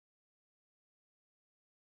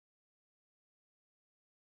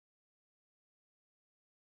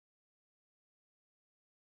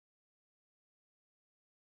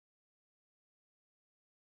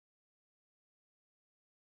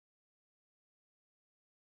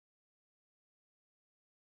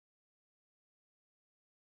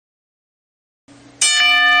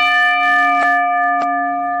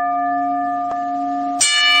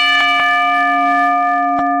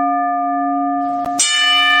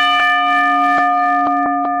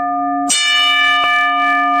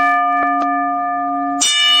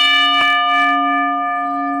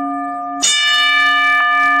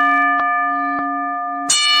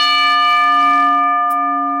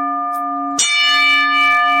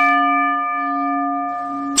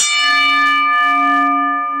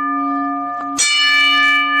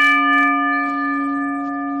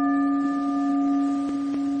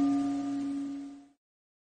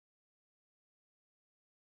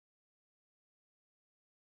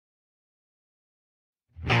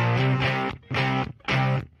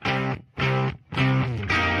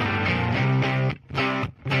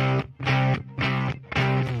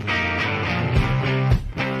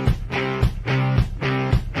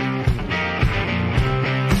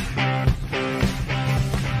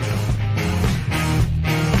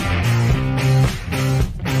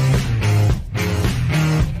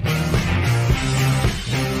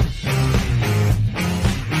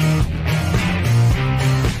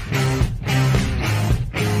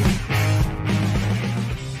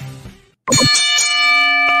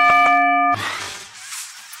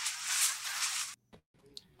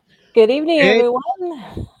Good evening, Hey,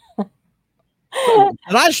 everyone.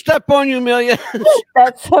 did I step on you, Amelia?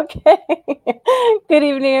 That's okay. Good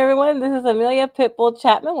evening, everyone. This is Amelia Pitbull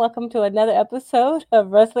Chapman. Welcome to another episode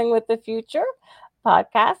of Wrestling with the Future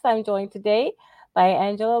podcast. I'm joined today by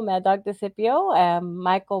Angelo Mad Dog DeCipio, and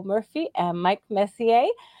Michael Murphy, and Mike Messier.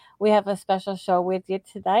 We have a special show with you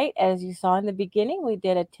tonight. As you saw in the beginning, we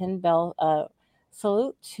did a 10 bell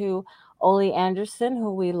salute to Ole Anderson,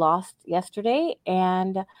 who we lost yesterday,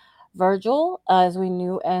 and Virgil, as we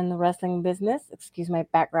knew in the wrestling business, excuse my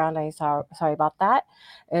background, sorry about that,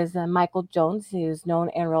 is Michael Jones, who's known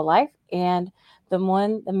in real life. And the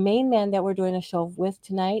main man that we're doing a show with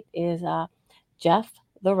tonight is Jeff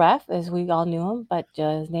the Ref, as we all knew him, but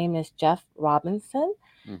his name is Jeff Robinson.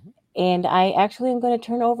 Mhm. And I actually am going to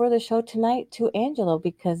turn over the show tonight to Angelo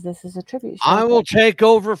because this is a tribute I show. will take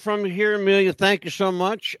over from here, Amelia. Thank you so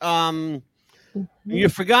much. Hmm. You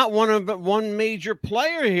forgot one major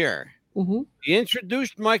player here. Hmm. You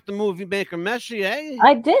introduced Mike the Movie Maker Messier.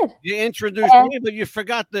 I did. You introduced And me, but you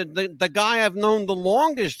forgot the guy I've known the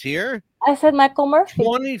longest here. I said Michael Murphy.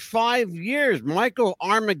 25 years, Michael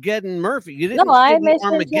Armageddon Murphy. You No, didn't say I the mentioned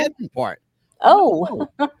him. Armageddon part. Oh,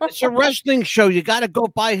 No, it's a wrestling show. You got to go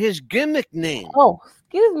by his gimmick name. oh,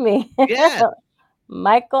 excuse me. Yeah.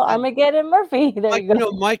 Michael Armageddon Murphy. There Like, you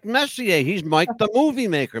go. Mike Messier. He's Mike the Movie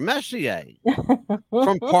Maker Messier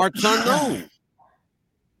from Parts Unknown.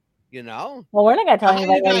 Well, we're not gonna tell How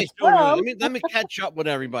anybody you where guys he's doing? from. Let me catch up with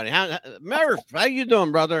everybody. Murph, how you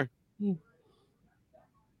doing, brother?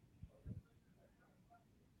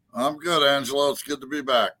 I'm good, Angelo. It's good to be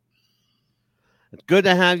back. It's good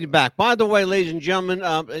to have you back. By the way, ladies and gentlemen,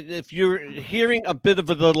 if you're hearing a bit of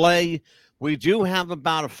a delay, we do have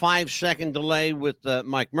about a 5-second delay with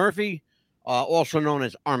Mike Murphy, also known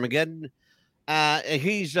as Armageddon.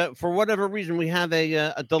 He's for whatever reason we have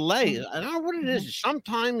a delay. I don't know what it is.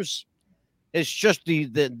 Sometimes it's just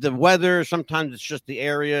the weather. Sometimes it's just the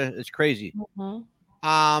area. It's crazy.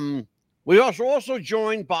 We also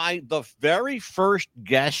joined by the very first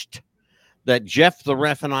guest that Jeff the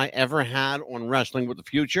Ref and I ever had on Wrestling with the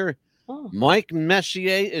Future. Mike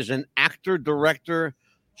Messier is an actor, director,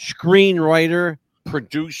 screenwriter,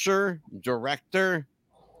 producer, director,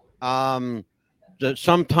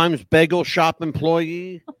 sometimes bagel shop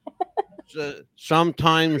employee,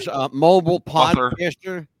 sometimes mobile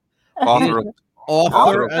podcaster,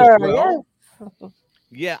 author as well. Yes.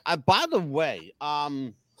 Yeah. By the way,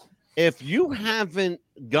 if you haven't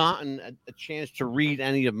gotten a chance to read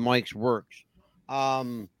any of Mike's works,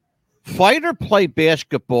 Fight or Play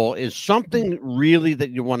Basketball is something really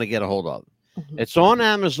that you want to get a hold of. It's on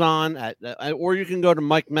Amazon, or you can go to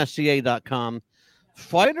MikeMessier.com.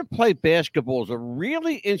 Fight or Play Basketball is a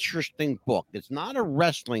really interesting book. It's not a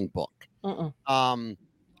wrestling book.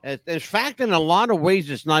 In fact, in a lot of ways,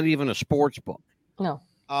 it's not even a sports book. No.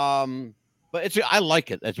 But I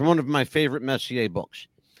like it. It's one of my favorite Messier books.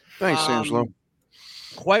 Thanks, Angelo.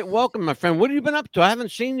 Quite welcome, my friend. What have you been up to? I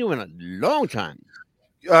haven't seen you in a long time.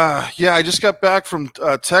 Yeah, I just got back from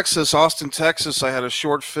Texas, Austin, Texas. I had a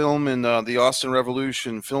short film in the Austin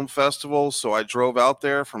Revolution Film Festival, so I drove out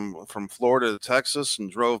there from Florida to Texas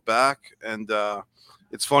and drove back. And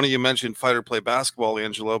it's funny you mentioned Fight or Play Basketball,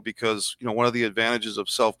 Angelo, because one of the advantages of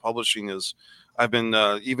self-publishing is I've been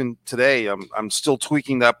even today I'm still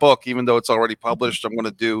tweaking that book, even though it's already published. I'm going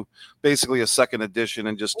to do basically a second edition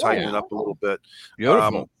and just tighten it up a little bit.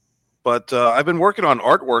 Beautiful. But I've been working on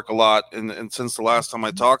artwork a lot, and since the last time I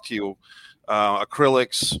talked to you,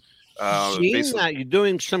 acrylics. Seeing that you're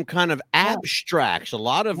doing some kind of abstracts, a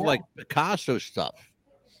lot of like Picasso stuff.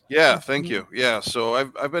 Yeah, thank you. Yeah, so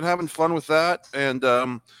I've been having fun with that, and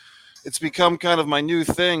it's become kind of my new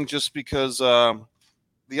thing, just because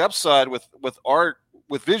the upside with art,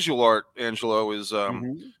 with visual art, Angelo, is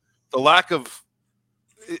the lack of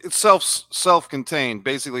it's self-contained.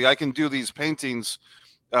 Basically, I can do these paintings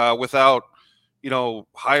without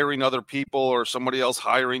hiring other people or somebody else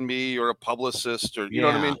hiring me or a publicist, or you know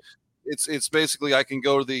what I mean. It's basically I can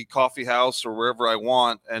go to the coffee house or wherever I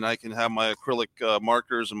want, and I can have my acrylic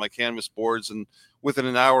markers and my canvas boards, and within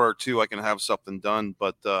an hour or two I can have something done.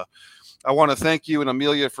 But I want to thank you and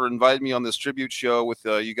Amelia for inviting me on this tribute show with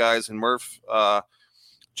you guys and Murph.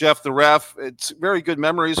 Jeff the Ref, it's very good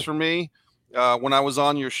memories for me. When I was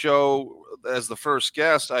on your show as the first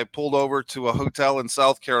guest, I pulled over to a hotel in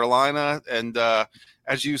South Carolina, and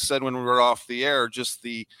as you said when we were off the air, just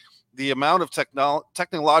the amount of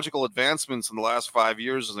technological advancements in the last 5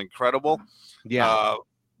 years is incredible. Yeah.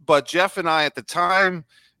 But Jeff and I at the time,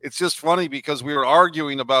 it's just funny because we were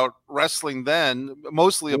arguing about wrestling then,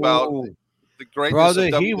 mostly about the greatness brother.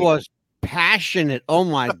 of WWE. passionate. Oh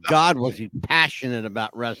my God, was he passionate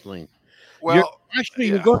about wrestling? Well,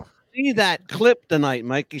 You're going to see that clip tonight,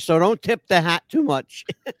 Mikey. So don't tip the hat too much.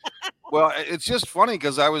 Well, it's just funny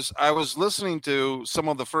because I was listening to some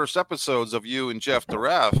of the first episodes of you and Jeff the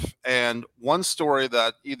Ref, and one story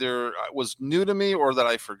that either was new to me or that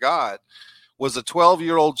I forgot was a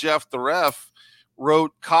 12-year-old Jeff the Ref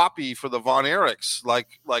wrote copy for the Von Erichs,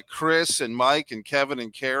 like Chris and Mike and Kevin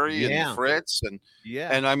and Carrie and Fritz, and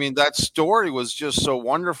I mean that story was just so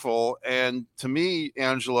wonderful. And to me,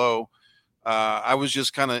 Angelo, I was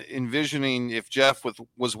just kind of envisioning if Jeff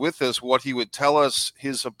was with us, what he would tell us,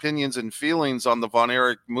 his opinions and feelings on the Von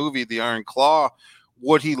Erich movie, The Iron Claw.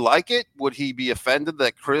 Would he like it? Would he be offended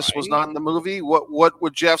that Chris was not in the movie? What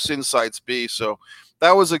would Jeff's insights be? So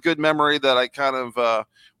that was a good memory that I kind of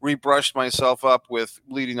rebrushed myself up with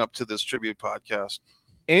leading up to this tribute podcast.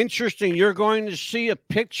 Interesting. You're going to see a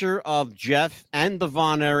picture of Jeff and the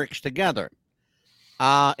Von Erichs together.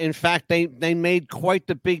 In fact, they made quite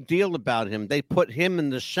the big deal about him. They put him in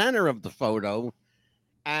the center of the photo,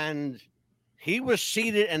 and he was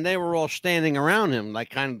seated, and they were all standing around him, like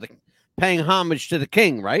kind of paying homage to the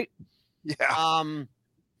king, right? Yeah.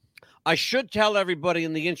 I should tell everybody,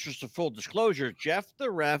 in the interest of full disclosure, Jeff the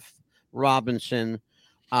Ref Robinson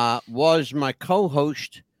was my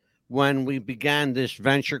co-host when we began this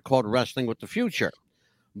venture called Wrestling with the Future.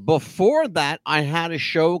 Before that, I had a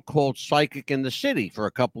show called Psychic in the City for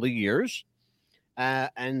a couple of years.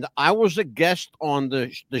 And I was a guest on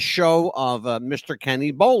the show of Mr.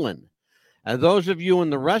 Kenny Bolin. And those of you in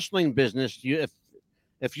the wrestling business,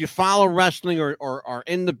 if you follow wrestling or are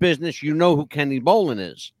in the business, you know who Kenny Bolin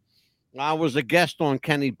is. I was a guest on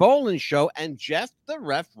Kenny Bolin's show, and Jeff the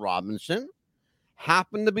Ref Robinson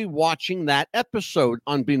happened to be watching that episode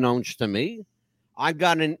unbeknownst to me. I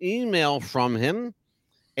got an email from him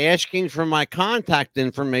asking for my contact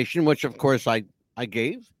information, which of course I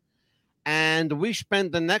gave. And we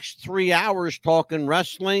spent the next 3 hours talking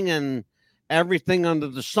wrestling and everything under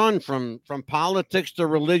the sun, from politics to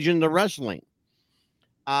religion to wrestling.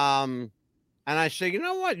 And I say, you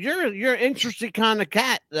know what? You're an interesting kind of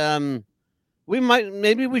cat.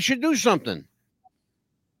 Maybe we should do something.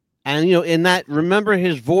 And, you know, in that, remember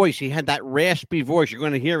his voice, he had that raspy voice. You're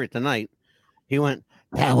going to hear it tonight. He went,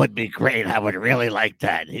 "That would be great. I would really like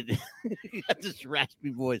that." He had this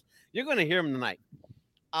raspy voice. You're going to hear him tonight.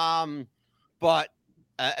 But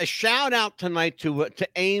a shout out tonight to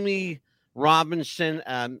Amy Robinson,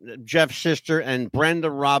 Jeff's sister, and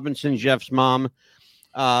Brenda Robinson, Jeff's mom.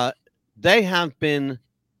 They have been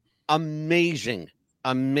amazing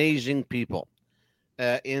people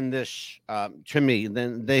in this to me.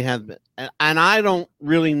 Then they have, and I don't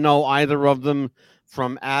really know either of them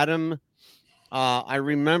from Adam. I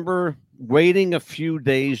remember waiting a few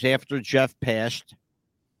days after Jeff passed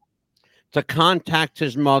to contact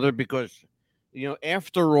his mother because, you know,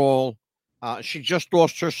 after all, she just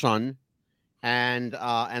lost her son, and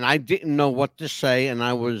I didn't know what to say, and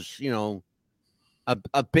I was, you know,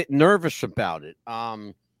 a bit nervous about it.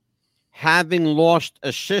 Having lost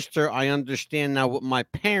a sister, I understand now what my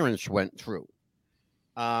parents went through.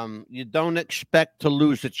 You don't expect to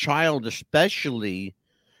lose a child, especially.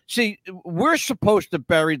 See, we're supposed to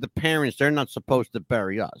bury the parents. They're not supposed to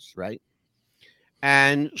bury us, right?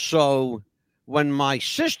 And so when my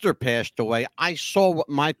sister passed away, I saw what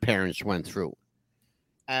my parents went through.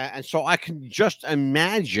 And so I can just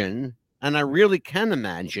imagine, and I really can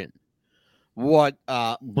imagine, what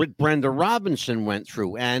Brenda Robinson went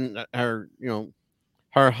through, and her, you know,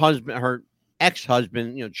 her husband, her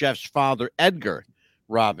ex-husband, you know, Jeff's father, Edgar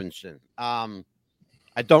Robinson.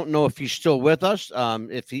 I don't know if he's still with us.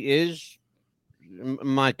 If he is,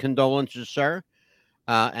 my condolences, sir.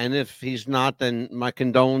 And if he's not, then my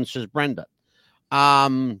condolences, Brenda.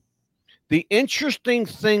 The interesting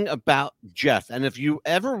thing about Jeff, and if you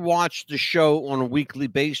ever watch the show on a weekly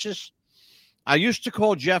basis, I used to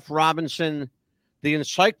call Jeff Robinson the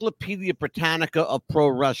Encyclopedia Britannica of pro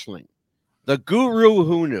wrestling, the guru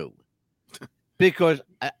who knew, because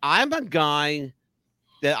I'm a guy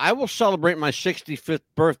that I will celebrate my 65th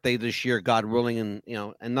birthday this year, God willing, and, you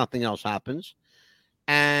know, and nothing else happens.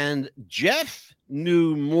 And Jeff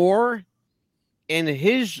knew more in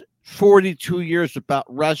his 42 years about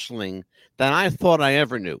wrestling than I thought I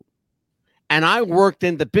ever knew. And I worked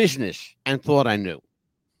in the business and thought I knew.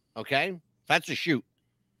 Okay? That's a shoot.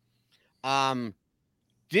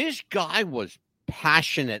 This guy was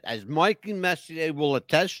passionate, as Mikey Messier will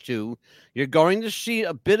attest to. You're going to see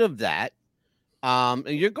a bit of that. And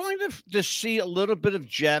you're going to see a little bit of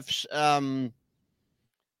Jeff's the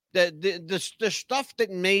stuff that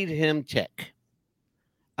made him tick.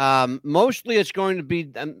 Mostly it's going to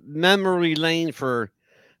be memory lane from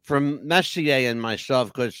Messier and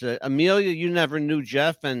myself, because Amelia, you never knew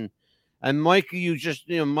Jeff, and Mikey, you just,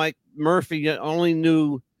 Mike Murphy, you only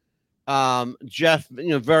knew Jeff,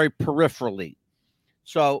 very peripherally.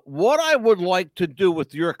 So what I would like to do,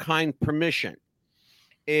 with your kind permission,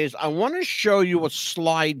 is I want to show you a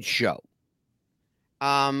slideshow.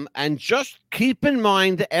 And just keep in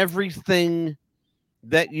mind everything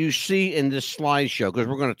that you see in this slideshow, because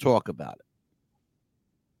we're going to talk about it.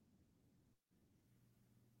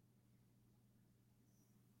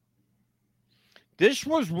 This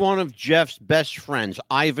was one of Jeff's best friends,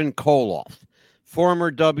 Ivan Koloff,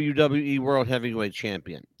 former WWE World Heavyweight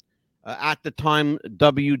Champion. At the time,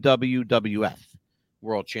 WWF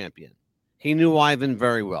World Champion. He knew Ivan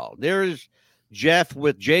very well. There's Jeff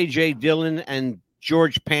with J.J. Dillon and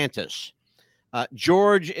George Pantis.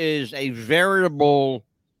 George is a veritable,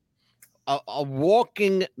 a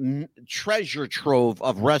walking treasure trove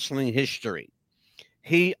of wrestling history.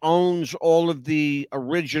 He owns all of the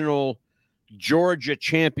original Georgia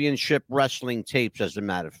Championship Wrestling tapes, as a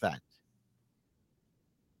matter of fact.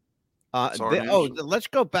 Let's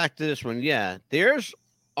go back to this one. Yeah, there's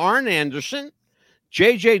Arn Anderson,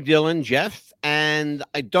 J.J. Dillon, Jeff, and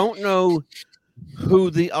I don't know who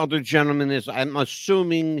the other gentleman is. I'm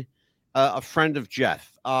assuming a friend of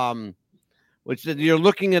Jeff. Which you're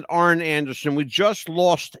looking at Arn Anderson. We just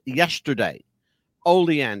lost yesterday,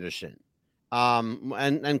 Ole Anderson,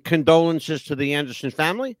 and condolences to the Anderson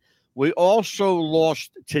family. We also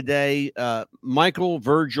lost today Michael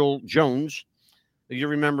Virgil Jones. You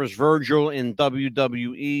remember as Virgil in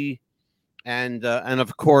WWE, and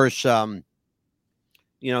of course,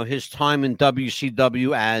 his time in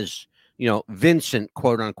WCW as Vincent,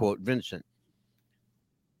 quote unquote Vincent.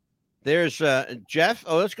 There's Jeff.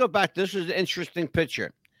 Oh, let's go back. This is an interesting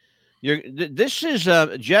picture. This is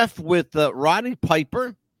Jeff with Roddy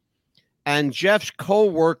Piper and Jeff's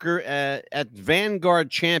co-worker at Vanguard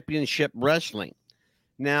Championship Wrestling.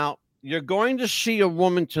 Now, you're going to see a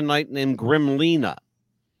woman tonight named Grimlina.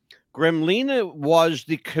 Grimlina was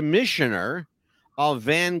the commissioner of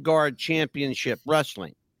Vanguard Championship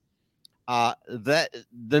Wrestling. That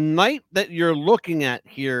the night that you're looking at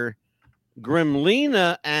here,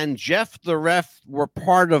 Grimlina and Jeff the Ref were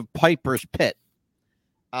part of Piper's Pit.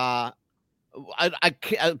 I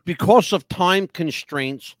can't, because of time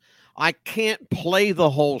constraints, I can't play the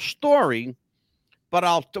whole story, but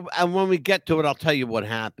and when we get to it, I'll tell you what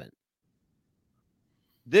happened.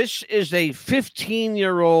 This is a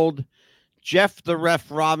 15-year-old Jeff the Ref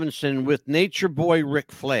Robinson with Nature Boy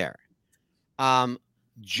Ric Flair.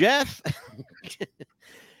 Jeff,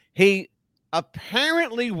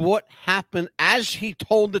 apparently what happened, as he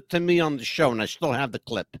told it to me on the show, and I still have the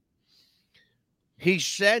clip, he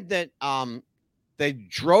said that they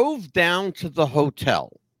drove down to the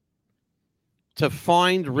hotel to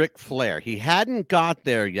find Ric Flair. He hadn't got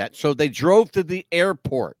there yet, so they drove to the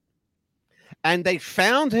airport. And they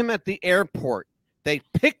found him at the airport. They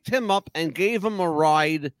picked him up and gave him a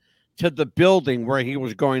ride to the building where he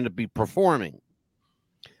was going to be performing.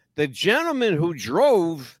 The gentleman who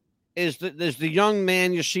drove is the young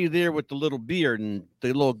man you see there with the little beard and the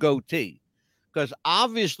little goatee. Because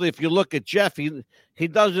obviously, if you look at Jeff, he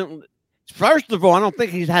doesn't. First of all, I don't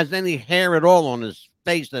think he has any hair at all on his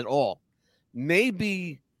face at all.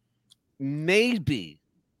 Maybe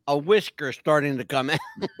a whisker starting to come out.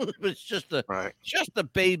 It's just a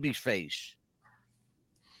baby face.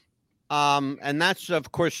 And that's,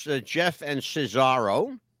 of course, Jeff and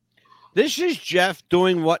Cesaro. This is Jeff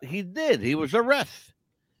doing what he did. He was a ref.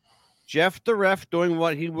 Jeff the Ref doing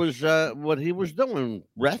what he was doing,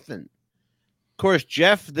 reffing. Of course,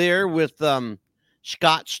 Jeff there with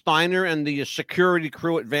Scott Steiner and the security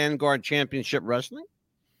crew at Vanguard Championship Wrestling.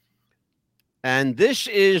 And this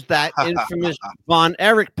is that infamous Von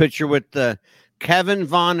Erich picture with Kevin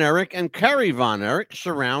Von Erich and Kerry Von Erich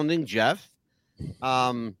surrounding Jeff.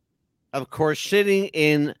 Of course, sitting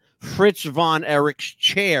in Fritz Von Erich's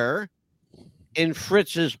chair in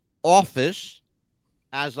Fritz's office,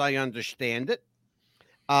 as I understand it.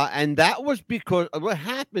 And that was because what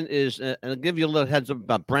happened is, and I'll give you a little heads up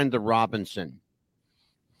about Brenda Robinson.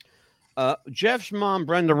 Jeff's mom,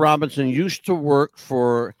 Brenda Robinson, used to work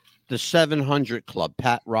for the 700 Club,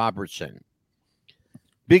 Pat Robertson.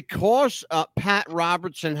 Because Pat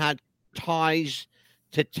Robertson had ties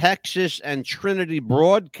to Texas and Trinity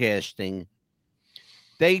Broadcasting,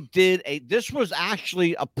 this was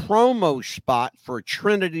actually a promo spot for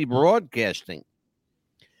Trinity Broadcasting.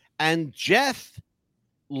 And Jeff,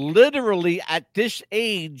 literally at this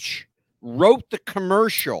age, wrote the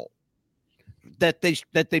commercial that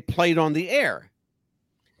they played on the air.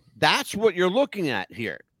 that's what you're looking at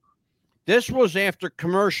here. This was after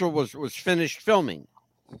commercial was finished filming.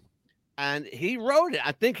 And he wrote it.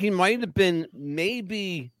 I think he might have been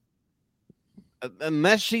maybe a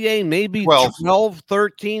Messier, maybe 12,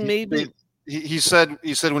 13, maybe. He said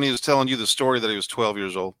when he was telling you the story that he was 12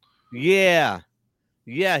 years old. Yeah.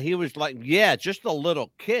 Yeah, he was like, just a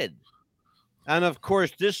little kid. And of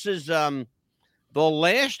course, this is the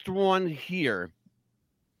last one here.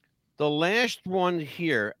 The last one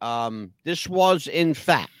here. This was, in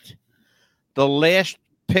fact, the last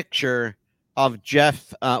picture of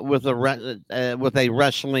Jeff with a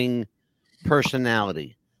wrestling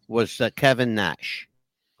personality was Kevin Nash.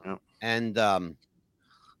 Yep. And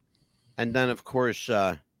then of course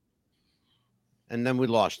and then we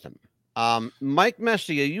lost him. Mike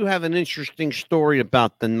Messier, you have an interesting story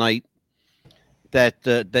about the night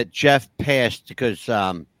that Jeff passed, because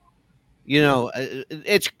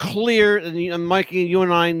it's clear, and Mikey, you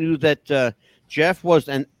and I knew that Jeff was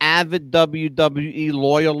an avid WWE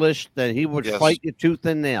loyalist, that he would fight you tooth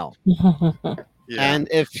and nail. And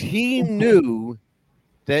if he knew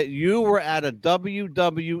that you were at a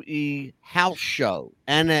WWE house show,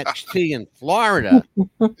 NXT in Florida,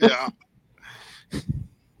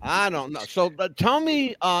 I don't know. So tell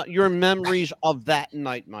me your memories of that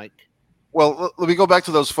night, Mike. Well, let me go back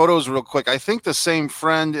to those photos real quick. I think the same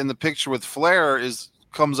friend in the picture with Flair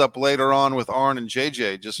comes up later on with Arn and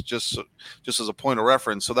JJ, just as a point of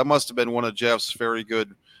reference. So that must have been one of Jeff's very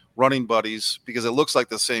good running buddies, because it looks like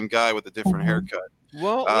the same guy with a different haircut.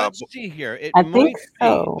 Well, let's see here. I think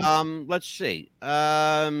so. Let's see.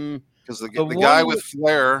 Because the guy with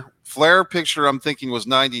Flair picture, I'm thinking was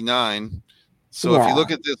 99. So if you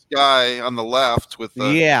look at this guy on the left with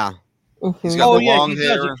he's got the long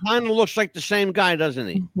hair. It kind of looks like the same guy, doesn't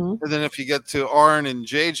he? And then if you get to Arn and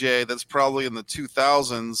JJ, that's probably in the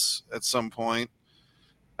 2000s at some point.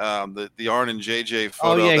 The Arn and JJ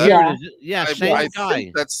photo. Same I guy.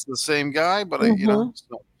 think that's the same guy, but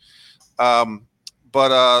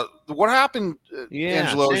what happened,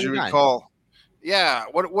 Angelo, as you recall? Yeah,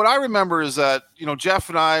 what I remember is that Jeff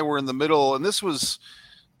and I were in the middle, and this was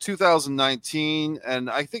 2019, and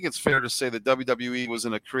I think it's fair to say that WWE was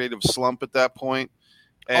in a creative slump at that point.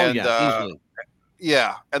 And easily.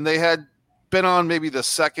 And they had been on maybe the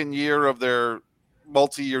second year of their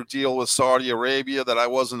multi-year deal with Saudi Arabia that I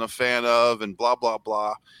wasn't a fan of, and blah blah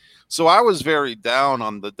blah. So I was very down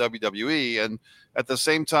on the WWE, and at the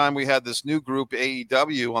same time we had this new group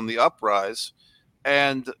AEW on the uprise.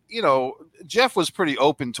 And, Jeff was pretty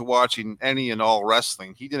open to watching any and all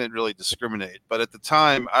wrestling. He didn't really discriminate. But at the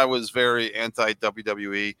time, I was very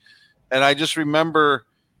anti-WWE. And I just remember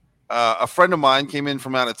a friend of mine came in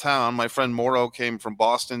from out of town. My friend Morrow came from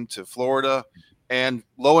Boston to Florida. And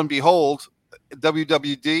lo and behold,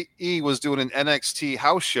 WWE was doing an NXT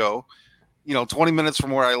house show, 20 minutes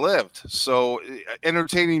from where I lived. So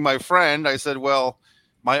entertaining my friend, I said, well,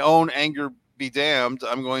 my own anger be damned,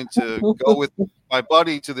 I'm going to go with my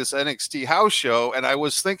buddy to this NXT house show. And I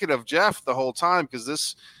was thinking of Jeff the whole time, because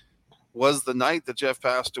this was the night that Jeff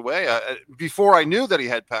passed away, before I knew that he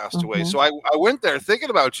had passed away. So I went there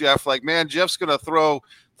thinking about Jeff, like, man, Jeff's going to throw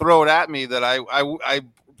it at me that I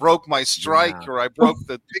broke my strike or I broke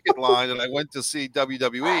the ticket line and I went to see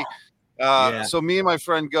WWE. So me and my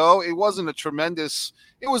friend go. It wasn't a tremendous.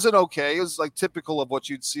 It was an okay. It was like typical of what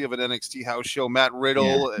you'd see of an NXT house show. Matt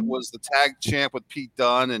Riddle it was the tag champ with Pete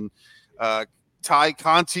Dunne, and Ty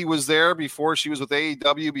Conti was there before she was with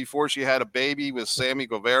AEW, before she had a baby with Sammy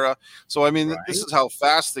Guevara. So I mean, this is how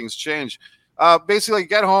fast things change. Basically,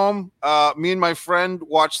 get home. Me and my friend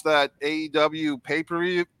watched that AEW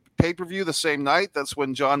pay-per-view the same night. That's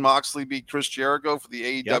when Jon Moxley beat Chris Jericho for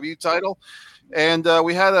the AEW title. And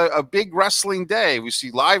we had a big wrestling day. We see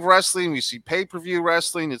live wrestling. We see pay-per-view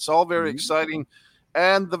wrestling. It's all very exciting.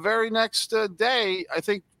 And the very next day, I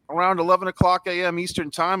think around 11 o'clock a.m.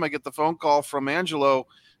 Eastern time, I get the phone call from Angelo.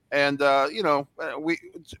 And,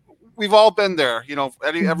 we've all been there.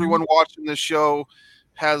 Everyone watching this show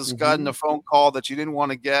has gotten a phone call that you didn't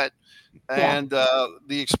want to get. And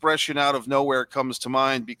the expression out of nowhere comes to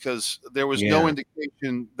mind, because there was no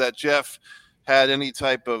indication that Jeff had any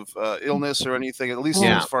type of illness or anything, at least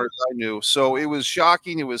as far as I knew. So it was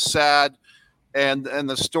shocking. It was sad. And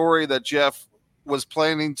the story that Jeff was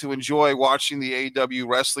planning to enjoy watching the AEW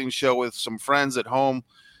wrestling show with some friends at home,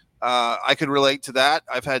 I could relate to that.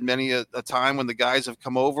 I've had many a time when the guys have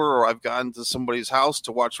come over, or I've gone to somebody's house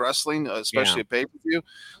to watch wrestling, especially a pay-per-view.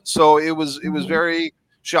 So it was very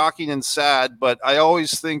shocking and sad, but I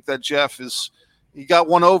always think that Jeff he got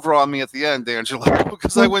one over on me at the end, Angelo,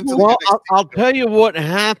 because I went to the I'll tell you what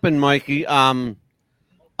happened, Mikey.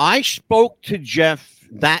 I spoke to Jeff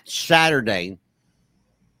that Saturday,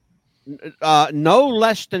 no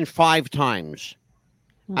less than 5 times.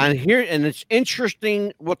 And it's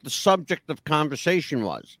interesting what the subject of conversation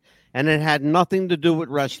was, and it had nothing to do with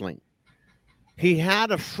wrestling. He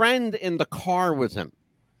had a friend in the car with him,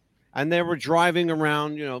 and they were driving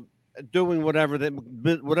around, doing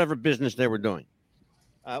whatever business they were doing,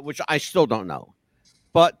 which I still don't know.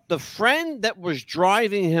 But the friend that was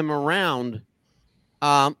driving him around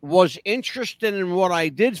was interested in what I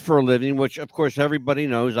did for a living, which, of course, everybody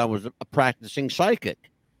knows I was a practicing psychic,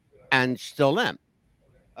 and still am.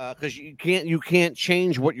 Because you can't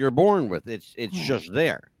change what you're born with. It's just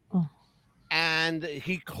there. And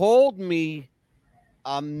he called me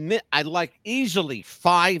easily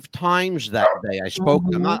 5 times that day. I spoke.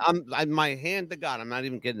 I'm my hand to God. I'm not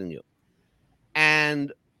even kidding you.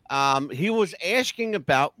 And he was asking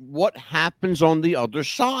about what happens on the other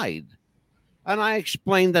side, and I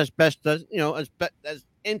explained as best as as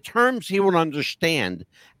in terms he would understand,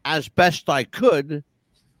 as best I could.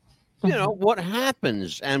 What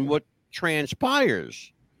happens and what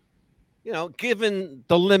transpires, given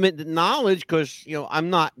the limited knowledge, because, I'm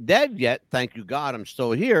not dead yet. Thank you, God, I'm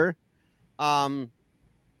still here.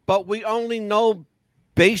 But we only know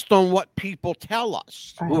based on what people tell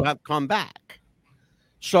us who have come back.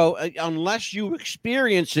 So unless you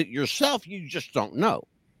experience it yourself, you just don't know.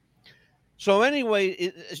 So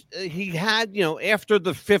anyway, he had, after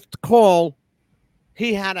the 5th call,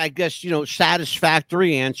 he had, I guess,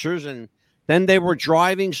 satisfactory answers, and then they were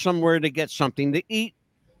driving somewhere to get something to eat,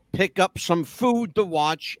 pick up some food to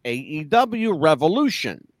watch AEW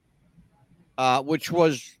Revolution, which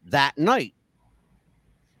was that night.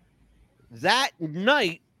 That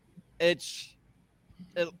night, it's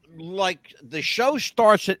like the show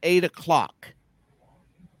starts at 8 o'clock.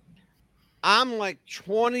 I'm like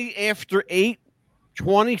 20 after 8,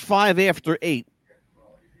 25 after 8.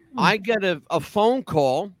 I get a phone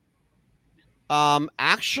call.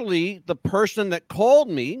 Actually, the person that called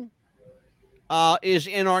me is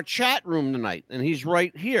in our chat room tonight, and he's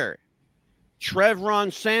right here.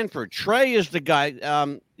 Trevron Sanford. Trey is the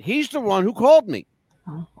guy. He's the one who called me.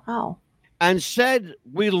 Oh, wow. And said,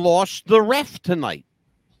 we lost the ref tonight.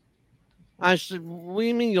 I said, what do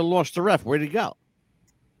you mean you lost the ref? Where'd he go?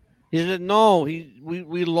 He said, no,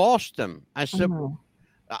 we lost him. I said,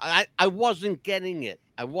 I wasn't getting it.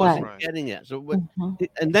 I wasn't getting it. So,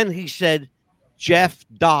 and then he said, Jeff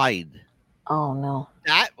died. Oh, no.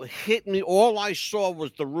 That hit me. All I saw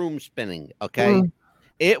was the room spinning. Okay.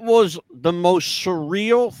 It was the most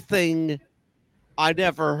surreal thing I'd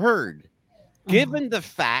ever heard, given the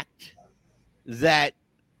fact that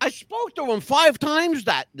I spoke to him 5 times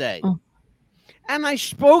that day. And I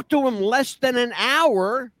spoke to him less than an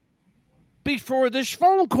hour before this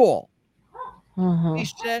phone call. He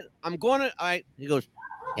said, he goes,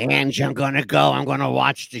 Ange, I'm going to go. I'm going to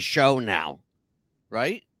watch the show now.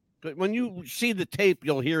 Right? But when you see the tape,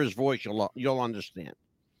 you'll hear his voice. You'll understand.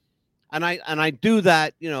 And I do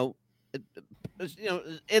that, in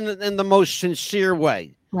the most sincere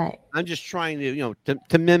way. Right. I'm just trying to,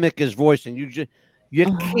 to mimic his voice, and you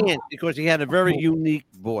can't, because he had a very unique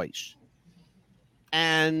voice.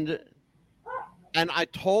 And I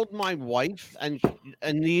told my wife, and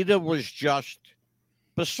Anita was just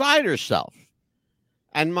beside herself.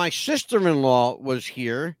 And my sister-in-law was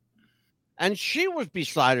here, and she was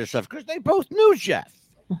beside herself because they both knew Jeff.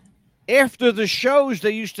 After the shows,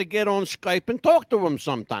 they used to get on Skype and talk to him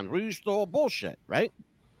sometimes. We used to all bullshit, right?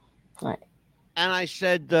 Right. And I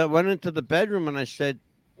said, went into the bedroom, and I said,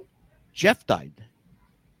 Jeff died.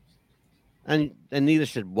 And Anita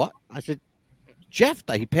said, what? I said, Jeff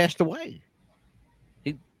died. He passed away.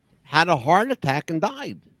 He had a heart attack and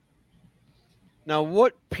died. Now,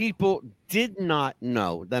 what people did not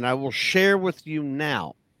know that I will share with you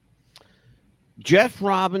now, Jeff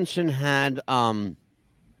Robinson had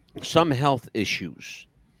some health issues.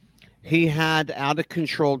 He had out of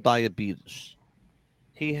control diabetes.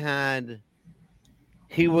 He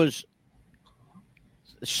was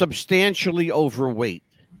substantially overweight.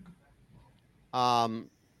 And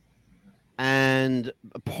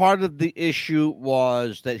part of the issue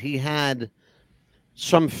was that he had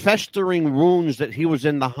some festering wounds that he was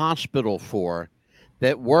in the hospital for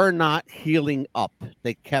that were not healing up.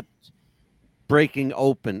 They kept breaking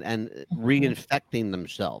open and reinfecting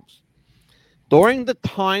themselves. During the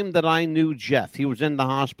time that I knew Jeff, he was in the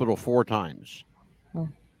hospital 4 times.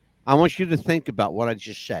 I want you to think about what I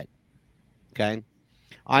just said. Okay.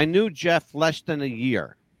 I knew Jeff less than a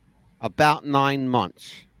year, about 9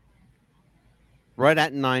 months, right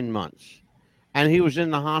at 9 months. And he was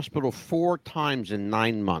in the hospital 4 times in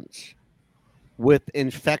 9 months. with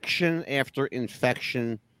infection after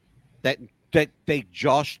infection that they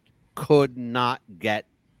just could not get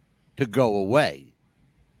to go away.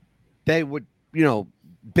 They would,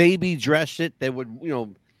 baby dress it. They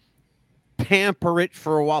would, pamper it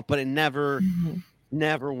for a while, but it never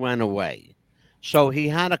went away. So he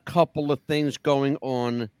had a couple of things going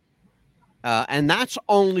on, and that's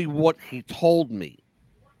only what he told me.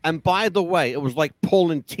 And by the way, it was like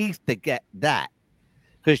pulling teeth to get that,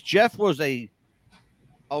 because Jeff was a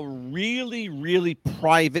really, really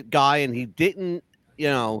private guy, and he didn't,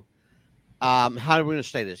 how are we going to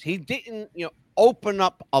say this? He didn't, open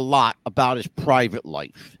up a lot about his private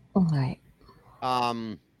life. Right.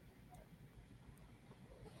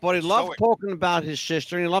 But he loved talking about his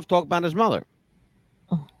sister, and he loved talking about his mother.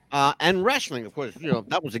 And wrestling, of course,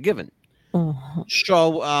 that was a given.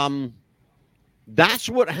 So that's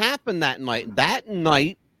what happened that night. That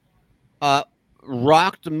night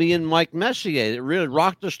rocked me and Mike Messier. It really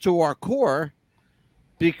rocked us to our core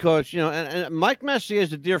because, and Mike Messier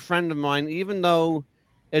is a dear friend of mine, even though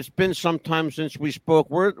it's been some time since we spoke.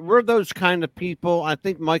 We're those kind of people. I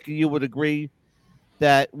think, Mikey, you would agree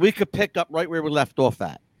that we could pick up right where we left off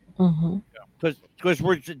at. Because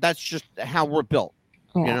that's just how we're built,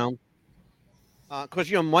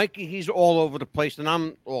 because Mikey, he's all over the place and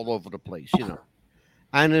I'm all over the place,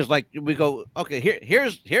 and it's like we go, okay,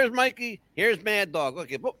 here's Mikey, here's Mad Dog.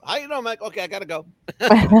 Okay, how you doing, Mike? Okay, I gotta go.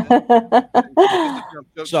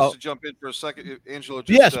 Just to jump in for a second, Angelo.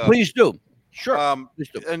 Yes, please do. Sure. Please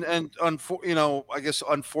do. And I guess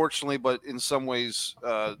unfortunately, but in some ways,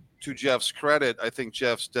 to Jeff's credit, I think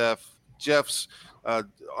Jeff's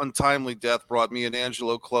untimely death brought me and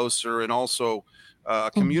Angelo closer, and also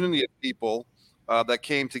a community of people that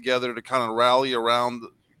came together to kind of rally around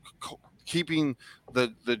keeping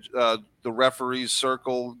the referees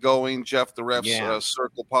circle going, Jeff the Ref's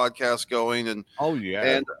circle podcast going, and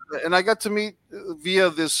and I got to meet via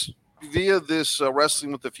this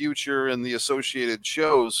Wrestling with the Future and the associated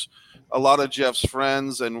shows a lot of Jeff's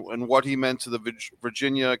friends and what he meant to the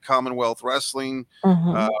Virginia Commonwealth Wrestling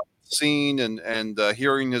scene, and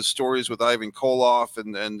hearing his stories with Ivan Koloff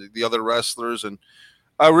and the other wrestlers. And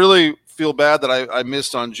I really feel bad that I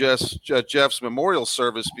missed on Jeff's memorial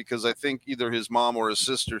service, because I think either his mom or his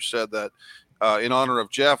sister said that in honor of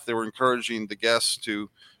Jeff, they were encouraging the guests to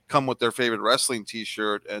come with their favorite wrestling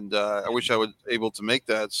T-shirt, and I wish I was able to make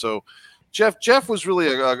that. So Jeff was really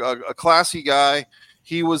a classy guy.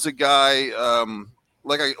 He was a guy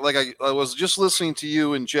like I was just listening to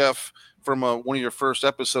you and Jeff from one of your first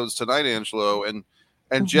episodes tonight, Angelo, and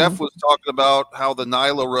Jeff was talking about how the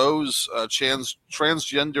Nyla Rose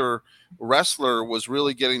transgender wrestler was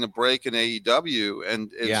really getting a break in AEW,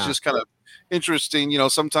 and it's just kind of interesting.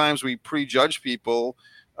 Sometimes we prejudge people,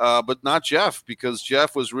 but not Jeff, because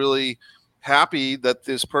Jeff was really happy that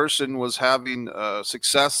this person was having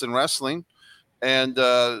success in wrestling, and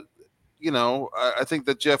I think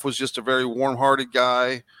that Jeff was just a very warm-hearted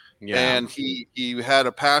guy. Yeah. And he had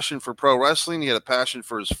a passion for pro wrestling. He had a passion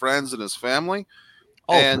for his friends and his family.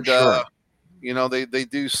 Oh, and for sure. They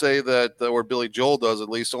do say that, or Billy Joel does at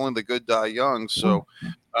least, only the good die young. So,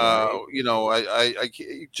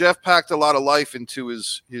 Jeff packed a lot of life into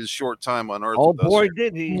his short time on Earth. Oh boy,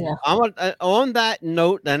 did he! Yeah. On that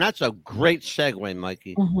note, and that's a great segue,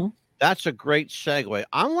 Mikey. That's a great segue.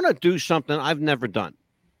 I want to do something I've never done.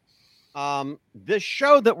 This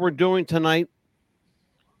show that we're doing tonight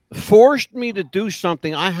forced me to do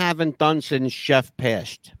something I haven't done since Chef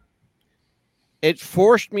passed. It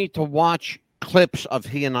forced me to watch clips of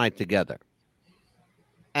he and I together.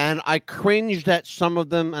 And I cringed at some of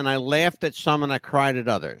them, and I laughed at some, and I cried at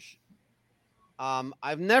others.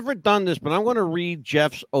 I've never done this, but I'm going to read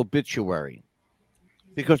Jeff's obituary,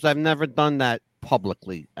 because I've never done that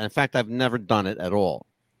publicly. In fact, I've never done it at all.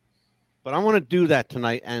 But I want to do that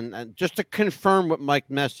tonight, and just to confirm what Mike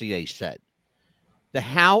Messier said,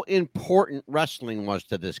 how important wrestling was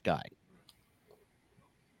to this guy.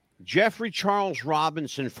 Jeffrey Charles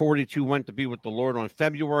Robinson, 42, went to be with the Lord on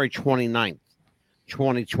February 29th,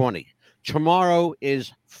 2020. Tomorrow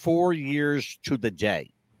is 4 years to the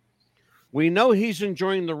day. We know he's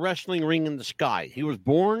enjoying the wrestling ring in the sky. He was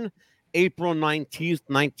born April 19th,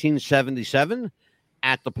 1977,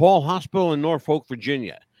 at DePaul Hospital in Norfolk,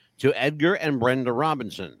 Virginia, to Edgar and Brenda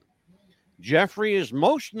Robinson. Jeffrey is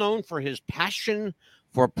most known for his passion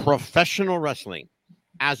for professional wrestling.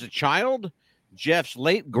 As a child, Jeff's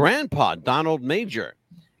late grandpa, Donald Major,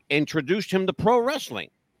 introduced him to pro wrestling.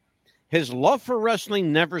 His love for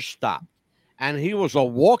wrestling never stopped, and he was a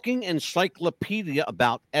walking encyclopedia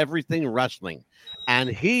about everything wrestling. And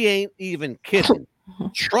he ain't even kidding.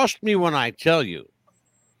 Trust me when I tell you.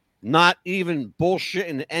 Not even bullshit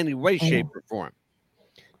in any way, shape, or form.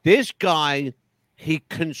 This guy, he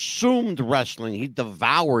consumed wrestling. He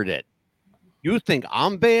devoured it. You think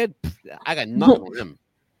I'm bad? I got nothing on him.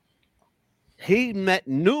 He met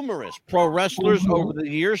numerous pro wrestlers over the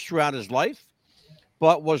years throughout his life,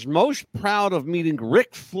 but was most proud of meeting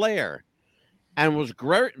Ric Flair and was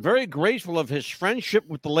very grateful of his friendship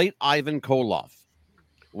with the late Ivan Koloff.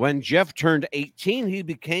 When Jeff turned 18, he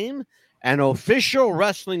became an official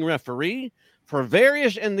wrestling referee for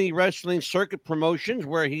various in the wrestling circuit promotions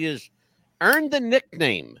where he has earned the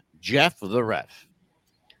nickname Jeff the Ref.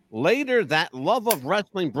 Later, that love of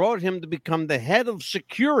wrestling brought him to become the head of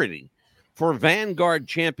security for Vanguard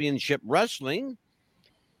Championship Wrestling,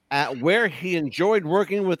 where he enjoyed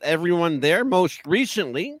working with everyone there. Most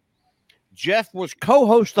recently, Jeff was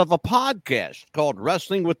co-host of a podcast called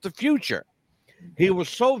Wrestling with the Future. He was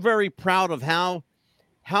so very proud of how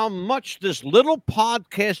much this little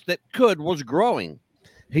podcast that could was growing.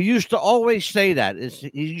 He used to always say that. He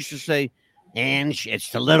used to say, and it's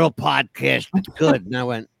the little podcast that's good. And I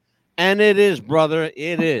went, and it is, brother.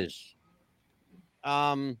 It is.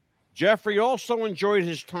 Jeffrey also enjoyed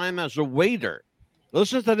his time as a waiter.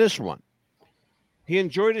 Listen to this one. He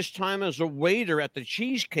enjoyed his time as a waiter at the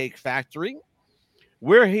Cheesecake Factory,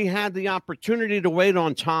 where he had the opportunity to wait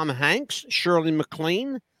on Tom Hanks, Shirley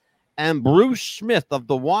MacLaine, and Bruce Smith of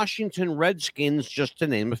the Washington Redskins, just to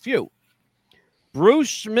name a few. Bruce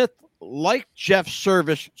Smith liked Jeff's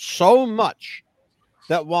service so much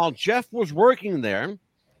that while Jeff was working there,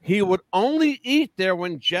 he would only eat there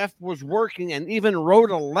when Jeff was working, and even wrote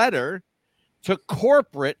a letter to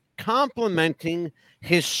corporate complimenting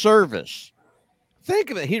his service. Think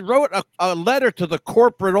of it. He wrote a letter to the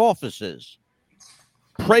corporate offices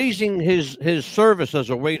praising his service as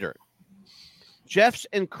a waiter. Jeff's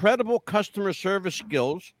incredible customer service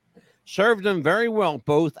skills served him very well,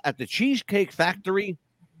 both at the Cheesecake Factory,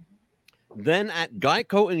 then at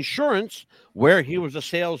GEICO Insurance, where he was a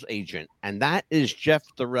sales agent. And that is Jeff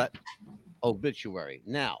the Ref obituary.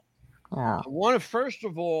 Now, I want to first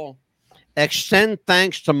of all extend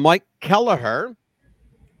thanks to Mike Kelleher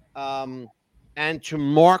and to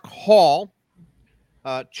Mark Hall,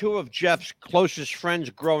 two of Jeff's closest friends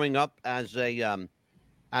growing up as a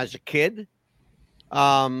kid.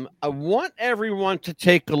 I want everyone to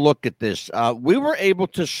take a look at this. We were able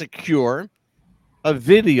to secure a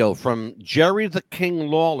video from Jerry the King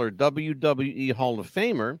Lawler, WWE Hall of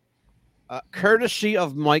Famer, courtesy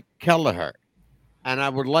of Mike Kelleher. And I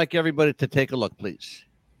would like everybody to take a look, please.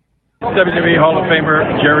 WWE Hall of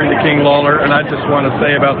Famer Jerry the King Lawler, and I just want to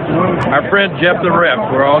say about our friend Jeff the Ref.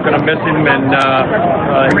 We're all going to miss him, and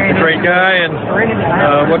he's a great guy, and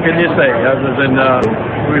what can you say other than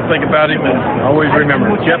we think about him and always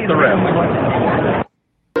remember Jeff the Ref.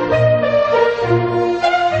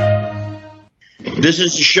 This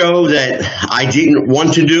is a show that I didn't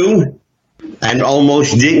want to do and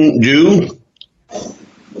almost didn't do,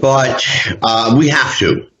 but we have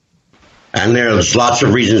to. And there's lots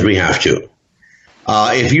of reasons we have to.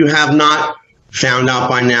 If you have not found out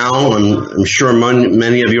by now, I'm sure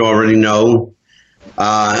many of you already know,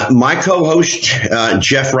 my co-host,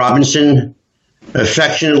 Jeff Robinson,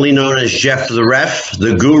 affectionately known as Jeff the Ref,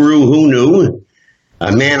 the guru who knew,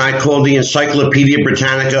 a man I call the Encyclopedia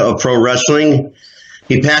Britannica of pro wrestling.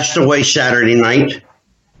 He passed away Saturday night,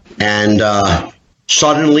 and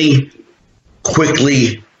suddenly,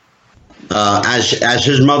 quickly, as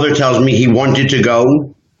his mother tells me, he wanted to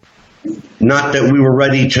go. Not that we were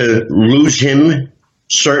ready to lose him,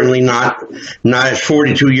 certainly not at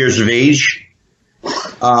 42 years of age.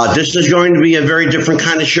 This is going to be a very different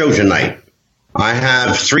kind of show tonight. I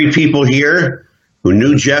have three people here who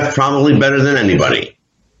knew Jeff probably better than anybody.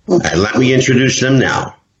 And let me introduce them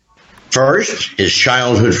now. First, his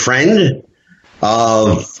childhood friend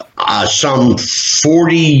of some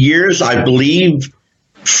 40 years, I believe,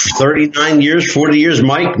 39 years, 40 years,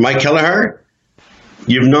 Mike Kelleher.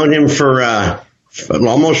 You've known him for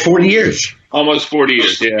almost 40 years. Almost 40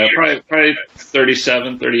 years, yeah. Probably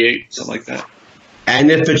 37, 38, something like that.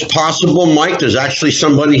 And if it's possible, Mike, there's actually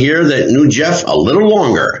somebody here that knew Jeff a little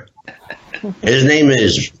longer. His name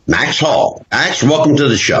is Max Hall. Max, welcome to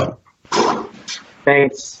the show.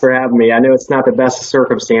 Thanks for having me. I know it's not the best of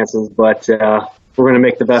circumstances, but we're going to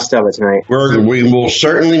make the best of it tonight. We will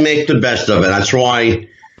certainly make the best of it. That's why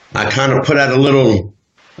I kind of put out a little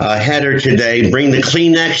header today. Bring the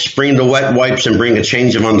Kleenex, bring the wet wipes, and bring a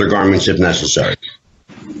change of undergarments if necessary.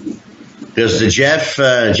 Because the Jeff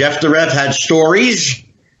the Ref had stories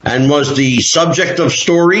and was the subject of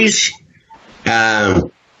stories.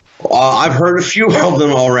 I've heard a few of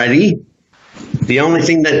them already. The only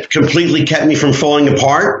thing that completely kept me from falling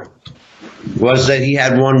apart was that he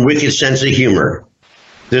had one wicked sense of humor.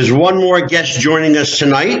 There's one more guest joining us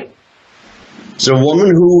tonight. It's a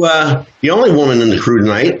woman who, the only woman in the crew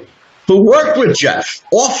tonight, who worked with Jeff,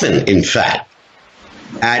 often, in fact,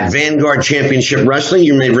 at Vanguard Championship Wrestling.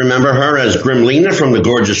 You may remember her as Grimlina from the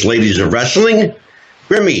Gorgeous Ladies of Wrestling.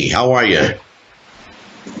 Grimmy, how are you?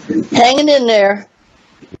 Hanging in there.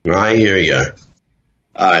 I hear you.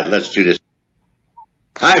 All right, let's do this.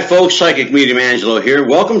 Hi, folks. Psychic Medium Angelo here.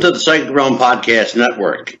 Welcome to the Psychic Realm Podcast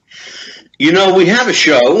Network. You know, we have a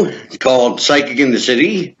show called Psychic in the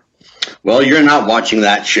City. Well, you're not watching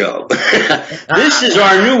that show. This is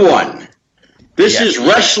our new one. This is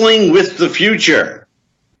Wrestling with the Future.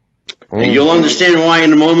 And you'll understand why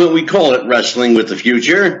in a moment we call it Wrestling with the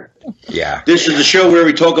Future. Yeah. This is the show where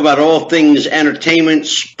we talk about all things entertainment,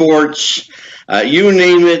 sports, you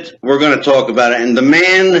name it, we're going to talk about it. And the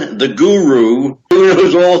man, the guru, who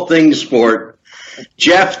knows all things sport,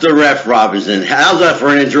 Jeff the Ref Robinson. How's that for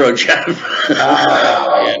an intro, Jeff?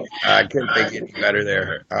 I couldn't think any better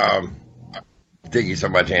there. Thank you so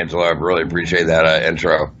much, Angelo. I really appreciate that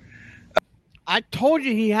intro. I told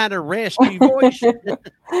you he had a raspy voice.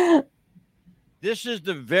 This is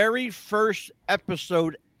the very first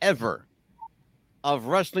episode ever of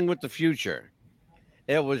Wrestling with the Future.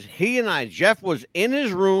 It was he and I. Jeff was in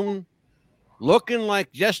his room looking like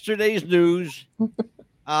yesterday's news,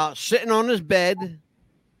 sitting on his bed.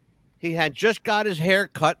 He had just got his hair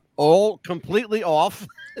cut all completely off.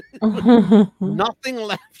 Nothing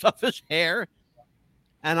left of his hair.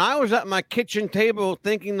 And I was at my kitchen table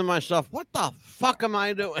thinking to myself, what the fuck am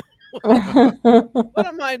I doing? What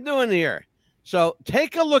am I doing here? So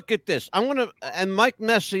take a look at this. I'm going to, and Mike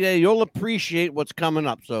Messier, you'll appreciate what's coming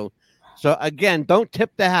up. So again, don't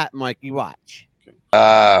tip the hat, Mikey. Watch.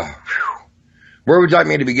 Where would you like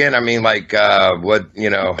me to begin? I mean, like, what,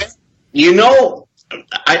 you know? You know,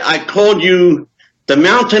 I called you the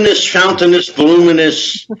mountainous, fountainous,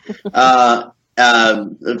 voluminous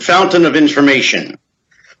fountain of information.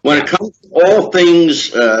 When it comes to all things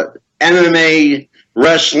MMA,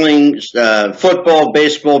 wrestling, football,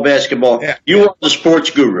 baseball, basketball, you are the sports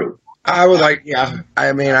guru. I would like,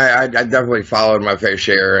 I mean, I definitely followed my fair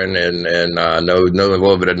share and know a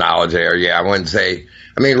little bit of knowledge there. Yeah, I wouldn't say,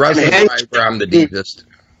 I mean, wrestling is right where I'm the deepest.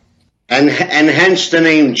 And hence the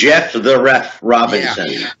name Jeff the Ref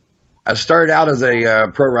Robinson. Yeah. I started out as a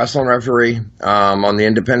pro wrestling referee on the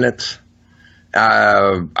independents.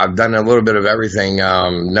 I've done a little bit of everything.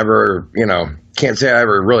 Never, can't say I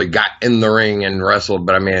ever really got in the ring and wrestled,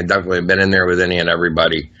 but I mean, I definitely have been in there with any and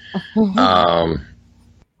everybody. My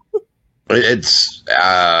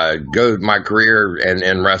career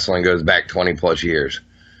in wrestling goes back 20 plus years.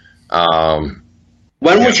 When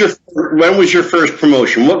was your first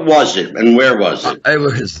promotion? What was it and where was it? It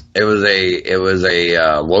was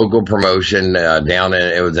a local promotion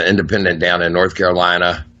it was an independent down in North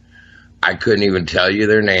Carolina. I couldn't even tell you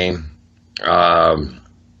their name.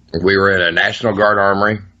 We were in a National Guard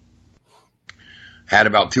armory, had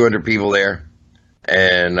about 200 people there,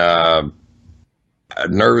 and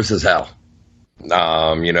nervous as hell.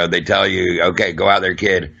 They tell you, okay, go out there,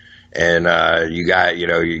 kid, and you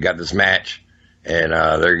got this match, and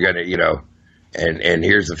they're gonna, and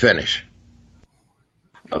here's the finish.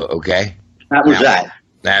 Okay, that was that.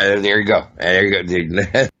 There you go. There you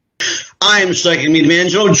go. I'm Psychic Medium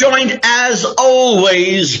Angelo, joined as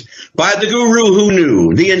always by the guru who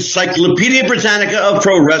knew, the Encyclopedia Britannica of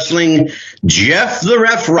pro wrestling, Jeff the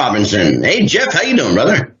Ref Robinson. Hey, Jeff, how you doing,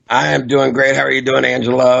 brother? I am doing great. How are you doing,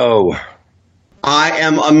 Angelo? I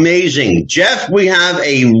am amazing. Jeff, we have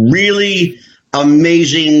a really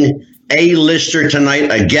amazing A-lister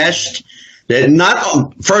tonight, a guest that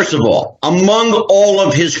first of all, among all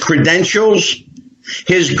of his credentials,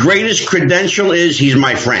 his greatest credential is he's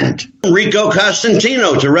my friend. Rico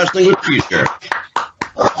Costantino to Wrestling with Future.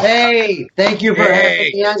 Hey, thank you for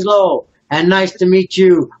having me, Angelo. And nice to meet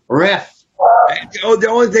you, Ref. Oh, the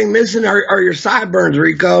only thing missing are your sideburns,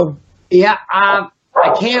 Rico. Yeah, I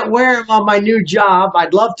can't wear them on my new job.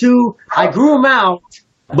 I'd love to. I grew them out,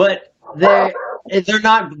 but they're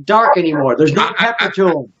not dark anymore. There's no pepper to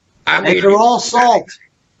them. And they're all salt.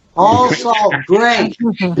 All salt, gray.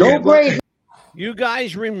 No gray. You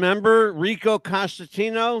guys remember Rico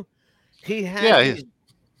Costantino? He had these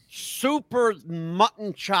super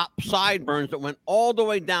mutton chop sideburns that went all the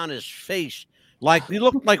way down his face. Like he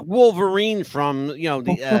looked like Wolverine from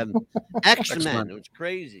the X-Men. It was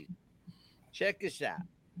crazy. Check this out.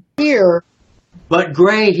 Here, but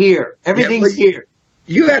gray here. Everything's here.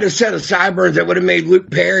 You had a set of sideburns that would have made Luke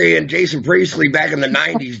Perry and Jason Priestley back in the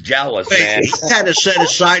 90s jealous, man. He had a set of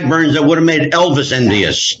sideburns that would have made Elvis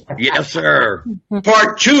envious. Yes, sir.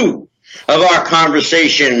 Part 2. of our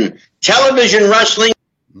conversation, television wrestling.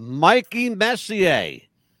 Mikey Messier.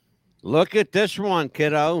 Look at this one,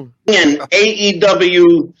 kiddo. And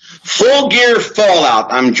AEW Full Gear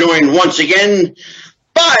Fallout. I'm joined once again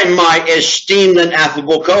by my esteemed and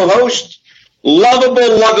affable co-host, lovable,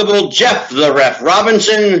 luggable Jeff the Ref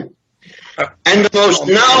Robinson, and the most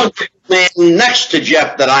knowledgeable man next to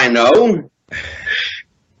Jeff that I know,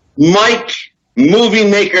 Mike Movie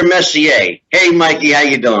Maker Messier. Hey, Mikey, how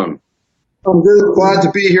you doing? I'm good. Glad to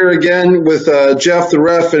be here again with Jeff the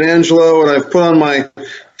Ref and Angelo, and I've put on my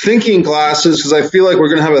thinking glasses because I feel like we're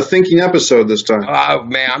going to have a thinking episode this time. Oh,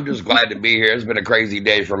 man, I'm just glad to be here. It's been a crazy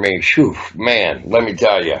day for me. Phew, man, let me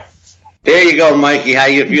tell you. There you go, Mikey. How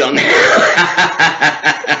you feeling?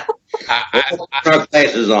 Our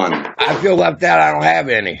glasses on. I feel left out. I don't have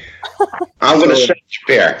any. I'm going to search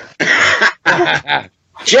pair.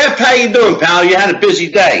 Jeff, how you doing, pal? You had a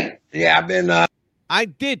busy day. Yeah, I've been... I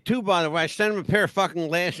did too, by the way. I sent him a pair of fucking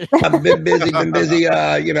glasses. I've been busy,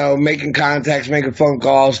 making contacts, making phone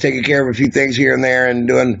calls, taking care of a few things here and there,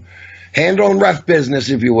 and handling ref business,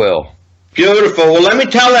 if you will. Beautiful. Well, let me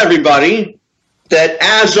tell everybody that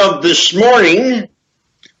as of this morning,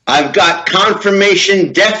 I've got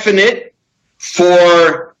confirmation definite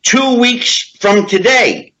for 2 weeks from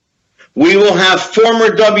today. We will have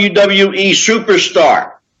former WWE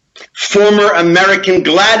superstar, former American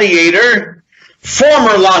gladiator,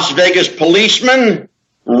 former Las Vegas policeman,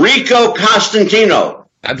 Rico Costantino.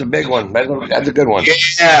 That's a big one. That's a good one.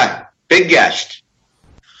 Yeah, big guest.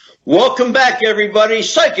 Welcome back, everybody.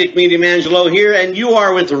 Psychic Medium Angelo here, and you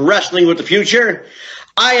are with Wrestling with the Future.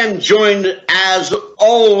 I am joined, as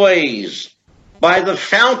always, by the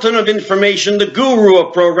fountain of information, the guru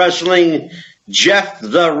of pro wrestling, Jeff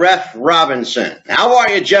the Ref Robinson. How are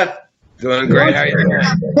you, Jeff? Doing great. How are you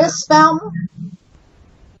doing? This fountain?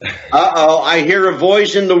 Uh-oh, I hear a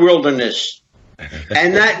voice in the wilderness.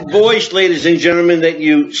 And that voice, ladies and gentlemen, that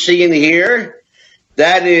you see and hear,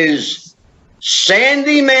 that is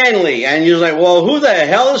Sandy Manley. And you're like, well, who the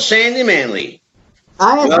hell is Sandy Manley?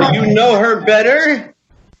 Well, you know her better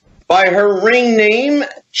by her ring name.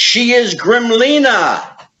 She is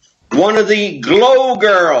Grimlina, one of the Glow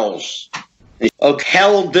Girls.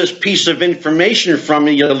 Held this piece of information from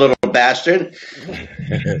me, you little bastard,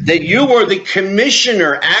 that you were the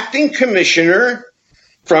acting commissioner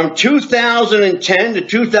from 2010 to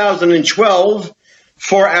 2012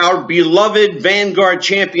 for our beloved Vanguard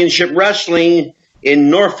Championship Wrestling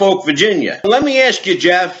in Norfolk, Virginia. Let me ask you,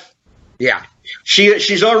 Jeff. Yeah.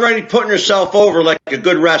 She's already putting herself over like a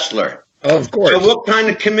good wrestler. Of course. So what kind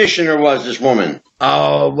of commissioner was this woman?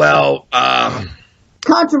 Oh, well,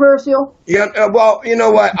 Controversial. Yeah, well, you know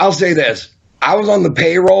what? I'll say this. I was on the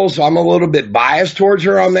payroll, so I'm a little bit biased towards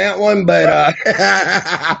her on that one. But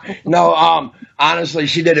no, honestly,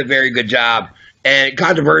 she did a very good job. And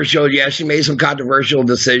controversial, yeah, she made some controversial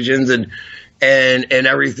decisions and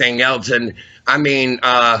everything else. And I mean,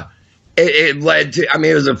 it led to. I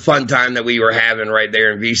mean, it was a fun time that we were having right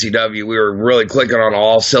there in VCW. We were really clicking on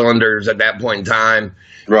all cylinders at that point in time.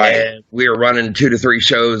 Right. And we were running 2 to 3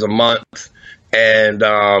 shows a month. And,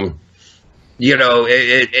 I mean,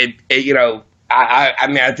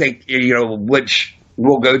 I think, which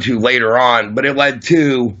we'll go to later on, but it led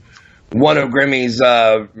to one of Grimmy's,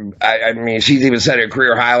 I mean, she's even said a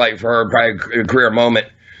career highlight for her, probably a career moment.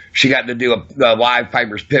 She got to do a live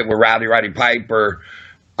Piper's Pit with Roddy Piper,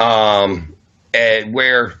 and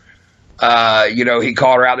where, he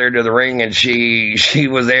called her out there to the ring, and she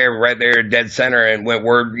was there right there dead center and went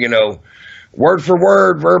word for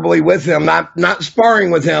word, verbally with him, not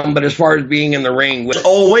sparring with him, but as far as being in the ring.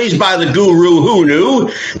 Always by the guru who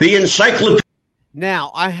knew, the encyclopedia.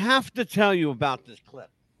 Now, I have to tell you about this clip.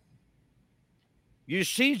 You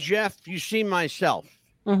see Jeff, you see myself.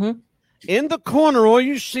 Mm-hmm. In the corner, all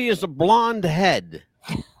you see is a blonde head.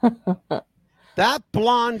 That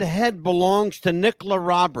blonde head belongs to Nicola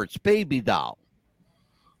Roberts' baby doll.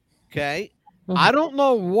 Okay? Mm-hmm. I don't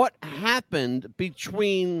know what happened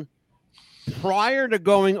between prior to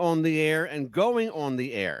going on the air and going on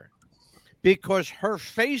the air, because her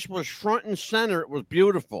face was front and center. It was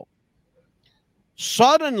beautiful.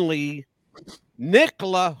 Suddenly,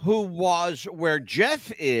 Nicola, who was where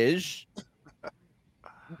Jeff is,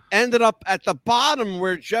 ended up at the bottom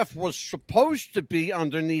where Jeff was supposed to be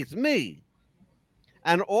underneath me.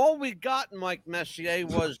 And all we got, Mike Messier,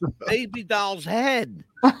 was baby doll's head.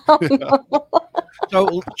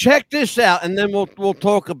 So check this out, and then we'll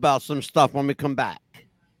talk about some stuff when we come back.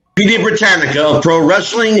 Encyclopedia Britannica of Pro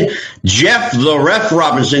Wrestling, Jeff the Ref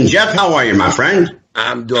Robinson. Jeff, how are you, my friend?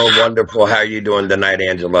 I'm doing wonderful. How are you doing tonight,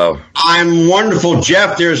 Angelo? I'm wonderful,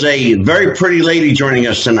 Jeff. There's a very pretty lady joining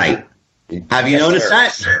us tonight. Have you noticed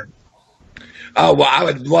that? Oh, well, I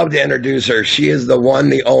would love to introduce her. She is the one,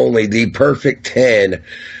 the only, the perfect 10.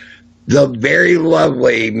 The very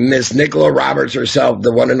lovely Miss Nicola Roberts herself,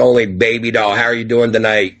 the one and only Baby Doll. How are you doing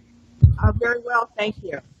tonight? Very well, thank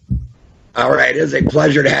you. All right. It is a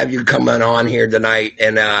pleasure to have you coming on here tonight.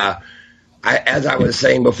 And as I was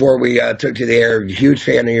saying before we took to the air, huge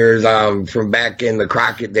fan of yours from back in the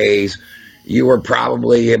Crockett days. You were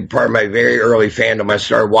probably part of my very early fandom. I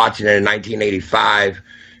started watching it in 1985.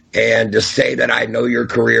 And to say that I know your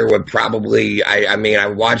career would probably, I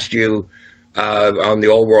watched you on the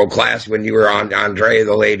Old World Class when you were on Andrea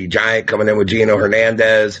the Lady Giant coming in with Gino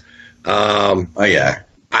Hernandez. Oh, yeah.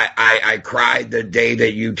 I cried the day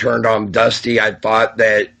that you turned on Dusty. I thought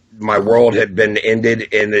that my world had been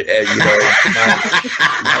ended, and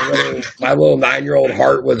my little 9-year-old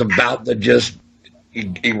heart was about to just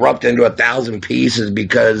erupt into 1,000 pieces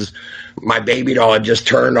because my Baby Doll had just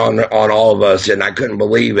turned on all of us, and I couldn't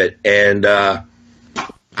believe it. And we're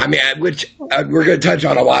going to touch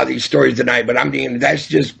on a lot of these stories tonight, but that's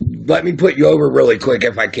just, let me put you over really quick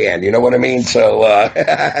if I can. You know what I mean? So,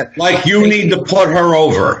 like you need to put her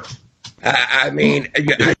over. I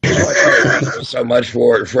just want so much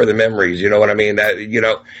for the memories. You know what I mean?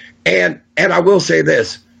 And I will say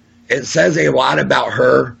this: it says a lot about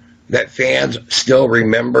her that fans still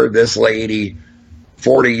remember this lady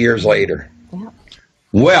 40 years later.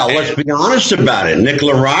 Well, let's be honest about it.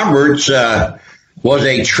 Nicola Roberts was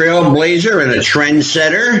a trailblazer and a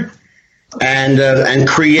trendsetter, and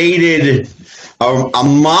created a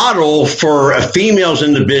model for females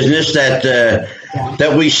in the business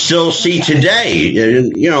that we still see today.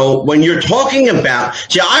 You know, when you're talking about,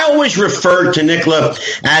 I always referred to Nicola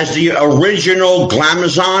as the original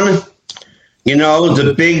glamazon. You know,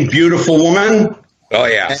 the big, beautiful woman. Oh,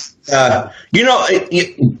 yeah.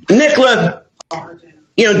 Nicola,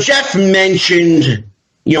 Jeff mentioned,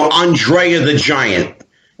 Andrea the Giant.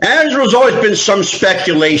 And there's always been some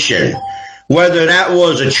speculation whether that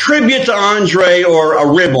was a tribute to Andre or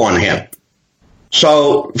a rib on him.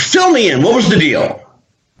 So fill me in. What was the deal?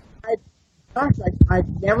 I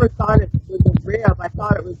never thought it was a rib. I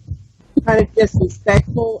thought it was kind of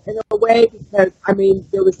disrespectful in a way because,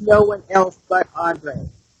 there was no one else but Andre.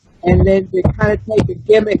 And then to kind of take a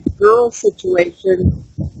gimmick girl situation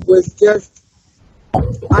was just,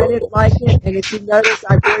 I didn't like it. And if you notice,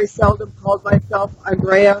 I very seldom called myself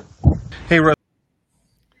Andrea. Hey, Russ.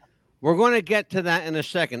 We're going to get to that in a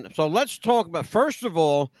second. So let's talk about, first of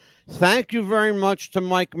all, thank you very much to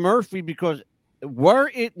Mike Murphy, because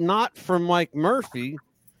were it not for Mike Murphy,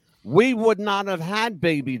 we would not have had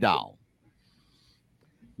Baby Doll.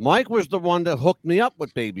 Mike was the one that hooked me up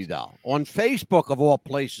with Baby Doll on Facebook, of all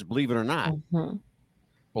places, believe it or not. Mm-hmm.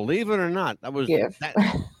 Believe it or not, that was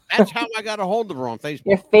that's how I got a hold of her on Facebook.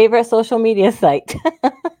 Your favorite social media site.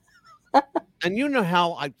 And you know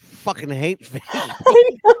how I fucking hate Facebook. I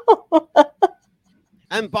know.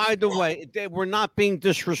 And by the way, we're not being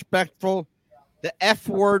disrespectful. The F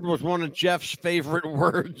word was one of Jeff's favorite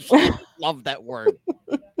words. Love that word.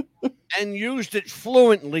 And used it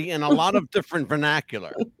fluently in a lot of different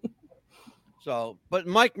vernacular. So, but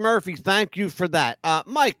Mike Murphy, thank you for that.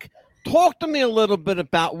 Mike, talk to me a little bit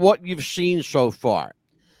about what you've seen so far.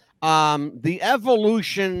 The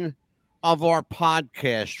evolution of our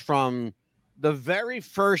podcast from the very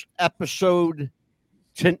first episode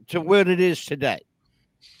to what it is today.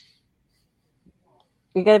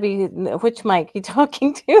 You gotta be, which Mike you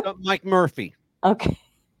talking to? Mike Murphy. Okay.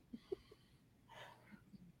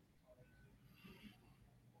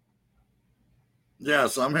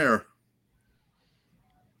 Yes, I'm here.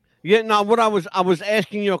 Yeah, now what I was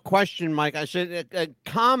asking you a question, Mike. I said a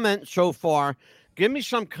comment so far. Give me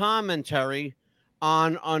some commentary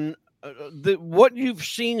on what you've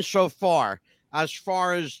seen so far as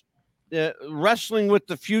Wrestling with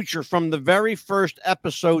the Future from the very first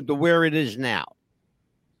episode to where it is now.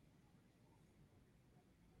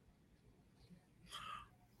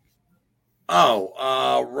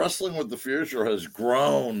 Wrestling with the Future has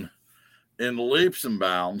grown in leaps and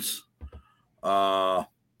bounds. I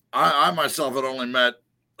myself had only met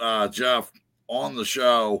Jeff on the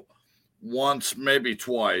show once, maybe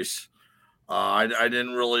twice. I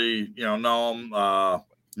didn't really, know him.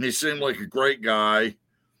 He seemed like a great guy.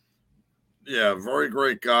 Yeah, very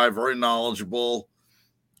great guy, very knowledgeable.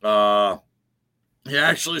 He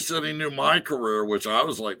actually said he knew my career, which I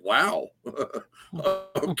was like, wow,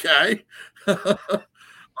 okay.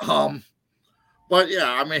 But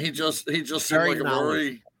yeah, he just seemed like a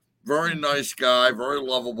very, very nice guy, very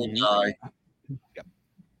lovable guy. Yep.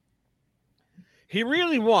 He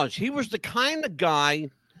really was. He was the kind of guy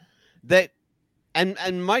that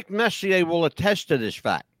and Mike Messier will attest to this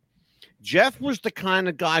fact. Jeff was the kind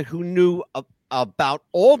of guy who knew about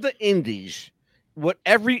all the indies, what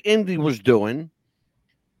every indie was doing,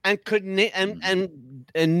 and could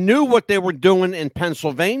and knew what they were doing in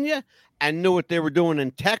Pennsylvania, and knew what they were doing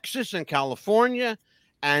in Texas and California,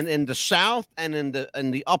 and in the South and in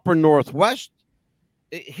the upper Northwest.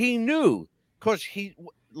 He knew, because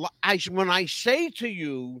when I say to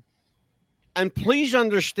you, and please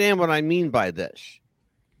understand what I mean by this,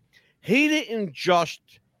 he didn't just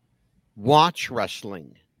watch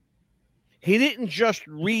wrestling. He didn't just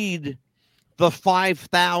read the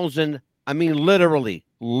 5,000, I mean, literally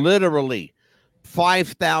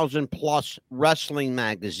 5,000 plus wrestling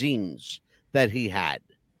magazines that he had.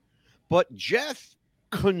 But Jeff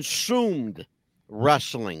consumed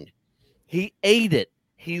wrestling. He ate it.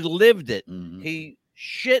 He lived it. Mm-hmm. He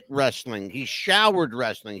shit wrestling. He showered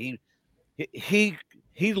wrestling. He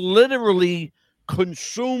literally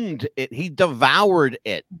consumed it. He devoured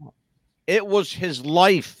it. It was his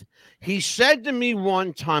life. He said to me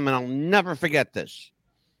one time, and I'll never forget this.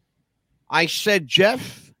 I said,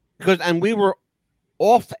 Jeff, and we were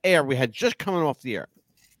off air. We had just come off the air.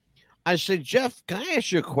 I said, Jeff, can I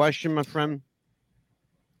ask you a question, my friend?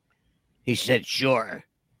 He said, sure.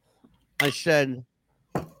 I said,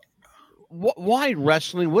 why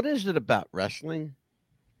wrestling? What is it about wrestling?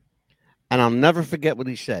 And I'll never forget what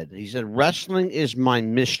he said. He said, wrestling is my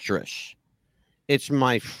mistress. It's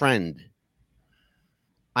my friend.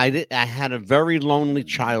 I had a very lonely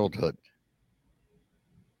childhood.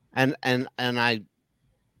 And I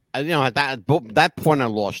you know, at that point I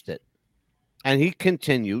lost it. And he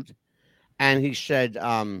continued, and he said,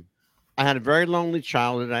 I had a very lonely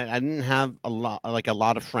childhood. I didn't have a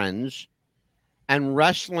lot of friends. And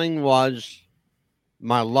wrestling was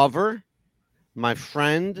my lover, my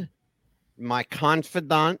friend, my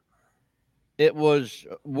confidant. It was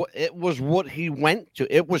what he went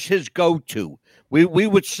to. It was his go-to. We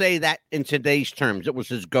would say that in today's terms. It was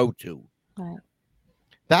his go-to. Right.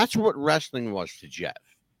 That's what wrestling was to Jeff.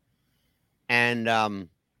 And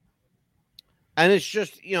it's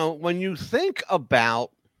just, you know, when you think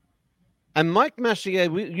about, and Mike Messier,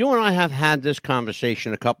 you and I have had this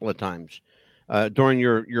conversation a couple of times during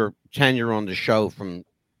your tenure on the show, from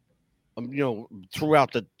you know,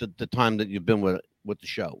 throughout the time that you've been with the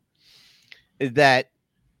show, is that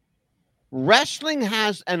wrestling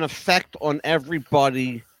has an effect on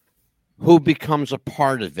everybody who becomes a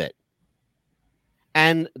part of it.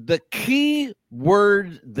 And the key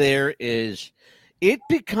word there is, it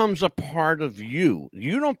becomes a part of you.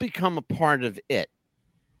 You don't become a part of it.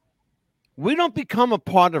 We don't become a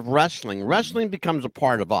part of wrestling. Wrestling becomes a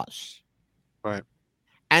part of us. Right.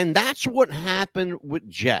 And that's what happened with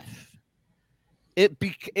Jeff. It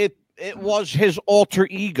was his alter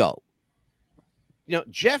ego. You know,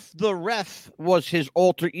 Jeff the Ref was his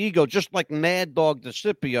alter ego, just like Mad Dog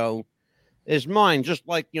DeCipio is mine, just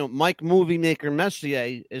like, you know, Mike Movie Maker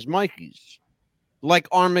Messier is Mikey's, like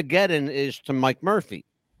Armageddon is to Mike Murphy,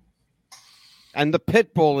 and the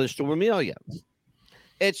Pitbull is to Amelia.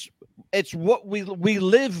 It's what we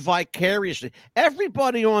live vicariously.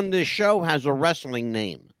 Everybody on this show has a wrestling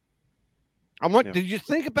name. Did you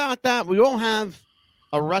think about that? We all have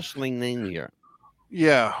a wrestling name here.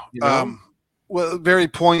 Yeah. You know? Well, very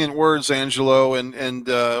poignant words, Angelo, and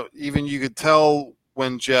even you could tell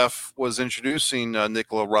when Jeff was introducing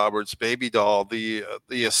Nicola Roberts' baby doll, the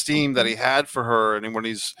esteem that he had for her, and when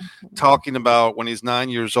he's talking about when he's 9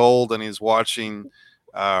 years old and he's watching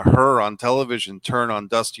her on television turn on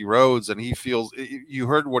Dusty Rhodes, and he feels, you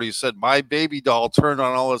heard what he said, my baby doll turned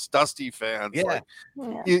on all us Dusty fans. Yeah.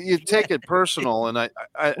 Like, you take it personal, and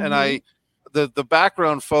the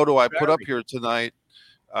background photo I put up here tonight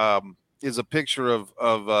is a picture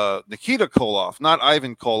of Nikita Koloff, not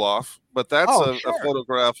Ivan Koloff, but that's a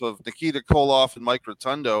photograph of Nikita Koloff and Mike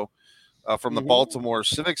Rotundo from the Baltimore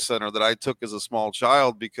Civic Center that I took as a small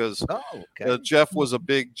child, because Jeff was a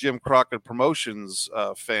big Jim Crockett Promotions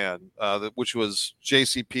fan, which was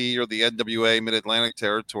JCP, or the NWA Mid-Atlantic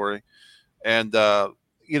Territory. And,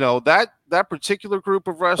 you know, that particular group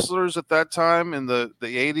of wrestlers at that time in the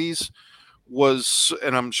 80s was,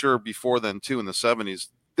 and I'm sure before then too, in the 70s,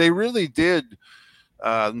 they really did.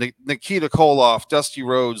 Nikita Koloff, Dusty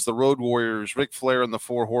Rhodes, the Road Warriors, Ric Flair and the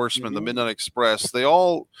Four Horsemen, the Midnight Express, they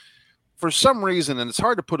all, for some reason, and it's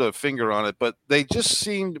hard to put a finger on it, but they just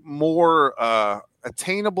seemed more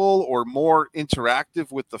attainable or more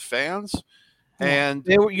interactive with the fans. And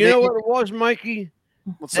you know what it was, Mikey?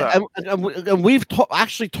 What's that? And we've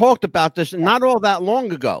actually talked about this not all that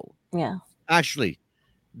long ago. Yeah. Actually,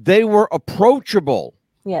 they were approachable.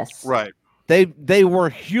 Yes. Right. They were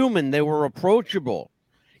human. They were approachable.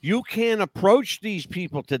 You can't approach these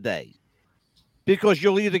people today because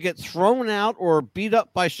you'll either get thrown out or beat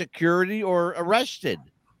up by security or arrested.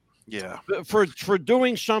 Yeah. For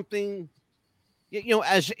doing something,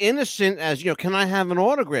 as innocent as, can I have an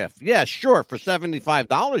autograph? Yeah, sure. For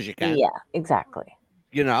 $75 you can. Yeah, exactly.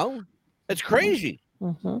 It's crazy.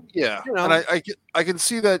 Mm-hmm. Yeah, and I can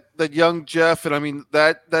see that young Jeff, and I mean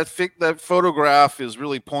that photograph is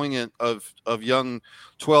really poignant of young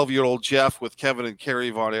 12-year-old Jeff with Kevin and Kerry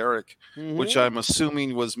Von Erich, which I'm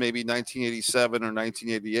assuming was maybe 1987 or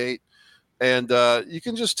 1988, and you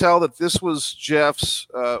can just tell that this was Jeff's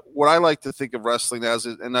what I like to think of wrestling as,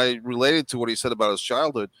 and I related to what he said about his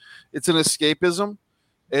childhood. It's an escapism.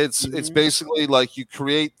 It's basically like you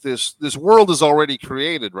create this world is already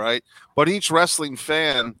created, right? But each wrestling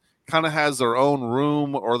fan kind of has their own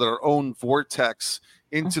room or their own vortex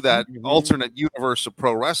into that alternate universe of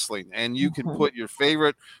pro wrestling. And you can put your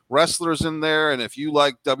favorite wrestlers in there. And if you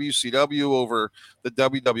like WCW over the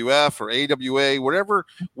WWF or AWA,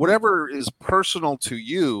 whatever is personal to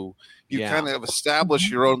you, you kind of establish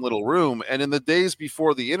your own little room. And in the days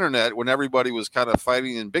before the internet, when everybody was kind of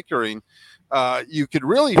fighting and bickering, you could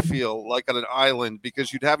really feel like on an island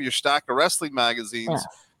because you'd have your stack of wrestling magazines.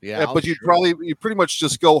 Yeah, but you pretty much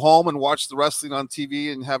just go home and watch the wrestling on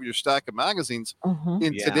TV and have your stack of magazines.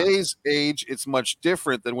 In today's age, it's much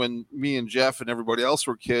different than when me and Jeff and everybody else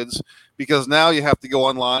were kids, because now you have to go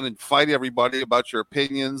online and fight everybody about your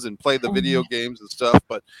opinions and play the video games and stuff.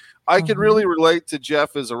 But I can really relate to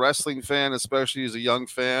Jeff as a wrestling fan, especially as a young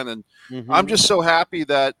fan. And I'm just so happy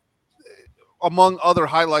that, among other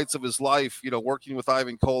highlights of his life, working with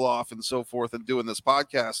Ivan Koloff and so forth and doing this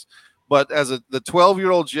podcast. But as the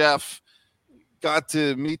 12-year-old Jeff got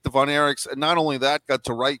to meet the Von Erichs, and not only that, got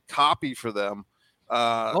to write copy for them.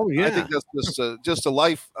 I think that's just a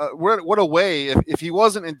life. What a way, if he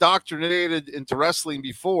wasn't indoctrinated into wrestling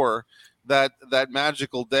before that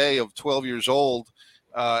magical day of 12 years old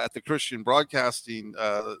at the Christian Broadcasting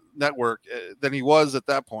Network, than he was at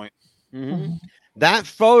that point. That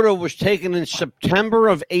photo was taken in September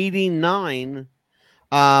of '89,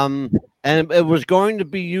 and it was going to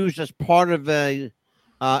be used as part of an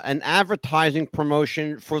advertising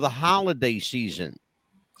promotion for the holiday season.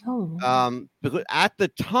 Because at the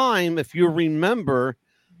time, if you remember,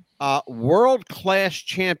 World Class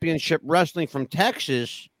Championship Wrestling from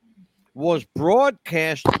Texas was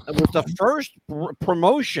broadcast. It was the first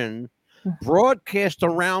promotion broadcast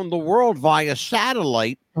around the world via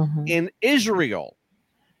satellite in Israel.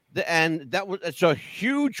 And it's a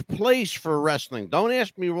huge place for wrestling. Don't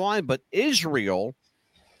ask me why, but Israel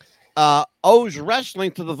owes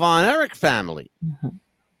wrestling to the Von Erich family.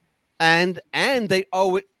 And they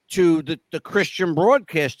owe it to the Christian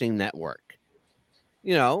Broadcasting Network.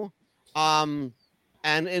 And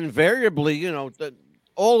invariably,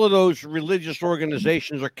 all of those religious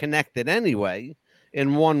organizations are connected anyway,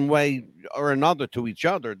 in one way or another to each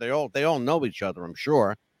other. They all know each other, I'm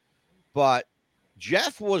sure. But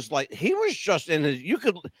Jeff was like, he was just in his,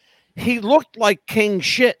 he looked like king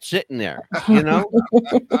shit sitting there, He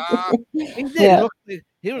did. Yeah.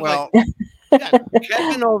 He was like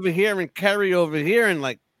Kevin over here and Kerry over here, and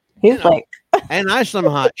and I some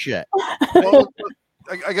hot shit. Well,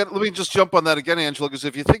 let me just jump on that again, Angela, because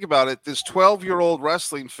if you think about it, this 12-year-old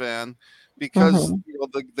wrestling fan, because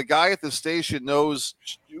the guy at the station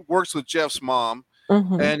works with Jeff's mom,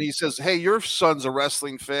 and he says, "Hey, your son's a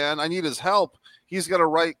wrestling fan. I need his help. He's got to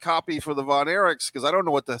write copy for the Von Erichs because I don't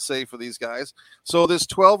know what to say for these guys." So this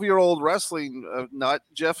 12-year-old wrestling nut,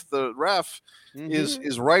 Jeff the ref,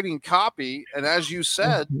 is writing copy, and as you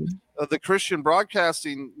said, the Christian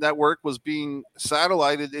Broadcasting Network was being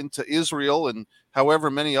satellited into Israel and however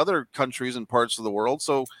many other countries and parts of the world.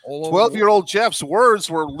 So 12-year-old Jeff's words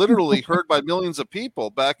were literally heard by millions of people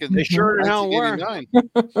back in 1989.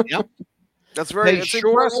 Yep. That's very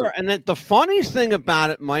impressive. And the funny thing about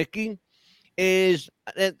it, Mikey, is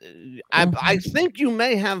that I think you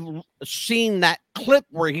may have seen that clip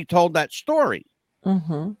where he told that story.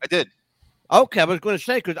 I did. Okay, I was going to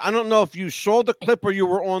say, because I don't know if you saw the clip or you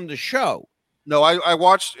were on the show. No, I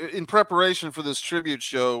watched in preparation for this tribute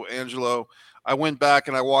show, Angelo. I went back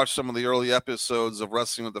and I watched some of the early episodes of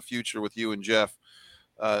Wrestling with the Future with you and Jeff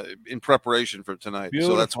in preparation for tonight.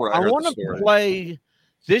 Beautiful. So that's where I heard want the to story. play.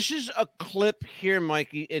 This is a clip here,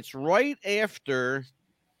 Mikey. It's right after,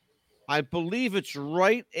 I believe it's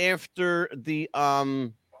right after the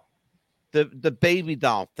baby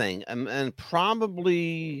doll thing, and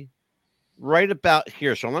probably right about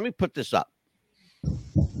here. So let me put this up.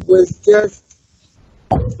 Was just,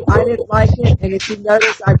 I didn't like it, and if you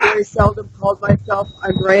notice, I very seldom called myself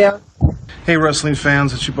Andrea. Hey, wrestling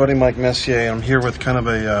fans, it's your buddy Mike Messier. I'm here with kind of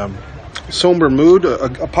a somber mood, a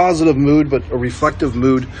positive mood, but a reflective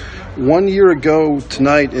mood. 1 year ago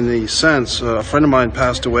tonight, in a sense, a friend of mine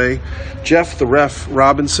passed away, Jeff the Ref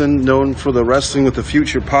Robinson, known for the Wrestling with the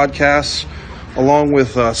Future podcasts, along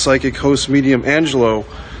with psychic host medium Angelo.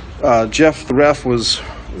 Jeff the Ref was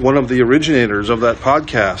one of the originators of that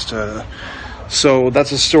podcast. So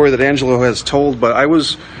that's a story that Angelo has told, but I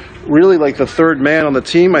was really like the third man on the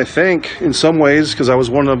team, I think, in some ways, because I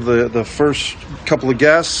was one of the first couple of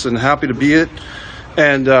guests and happy to be it.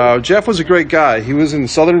 And Jeff was a great guy. He was in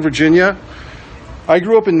Southern Virginia. I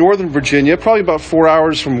grew up in Northern Virginia, probably about 4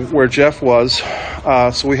 hours from where Jeff was.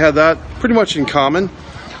 So we had that pretty much in common.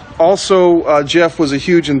 Also, Jeff was a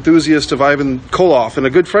huge enthusiast of Ivan Koloff and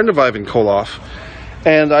a good friend of Ivan Koloff.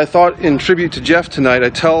 And I thought, in tribute to Jeff tonight,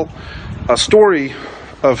 I'd tell a story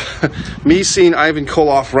of me seeing Ivan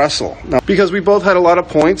Koloff wrestle. Now, because we both had a lot of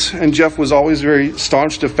points, and Jeff was always a very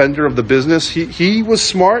staunch defender of the business. He was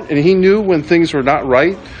smart, and he knew when things were not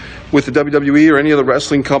right with the WWE or any other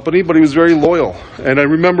wrestling company, but he was very loyal. And I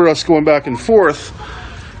remember us going back and forth.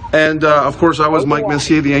 And, of course, I was Mike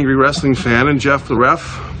Messier, the angry wrestling fan, and Jeff the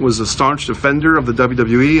Ref was a staunch defender of the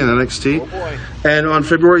WWE and NXT. And on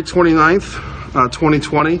February 29th,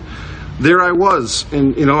 2020, there I was,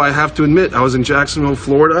 and I have to admit, I was in Jacksonville,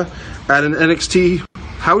 Florida, at an NXT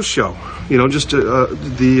house show. Just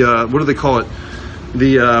the what do they call it?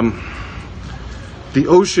 The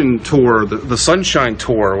Ocean Tour, the Sunshine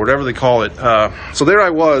Tour, whatever they call it. So there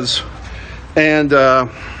I was, and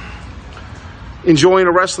enjoying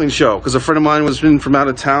a wrestling show because a friend of mine was in from out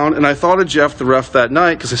of town, and I thought of Jeff the Ref that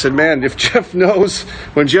night because I said, man, if Jeff knows,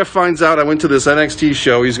 when Jeff finds out I went to this NXT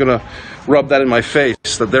show, he's going to rub that in my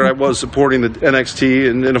face, that there I was supporting the NXT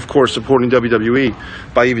and of course supporting WWE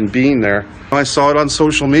by even being there. I saw it on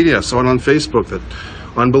social media, I saw it on Facebook that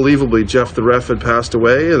unbelievably Jeff the Ref had passed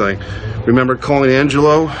away, and I remember calling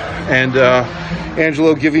Angelo and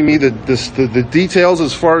Angelo giving me the details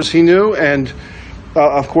as far as he knew, and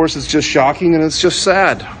of course it's just shocking and it's just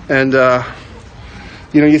sad. And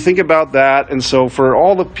you think about that, and so for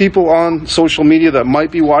all the people on social media that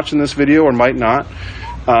might be watching this video or might not,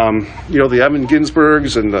 the Evan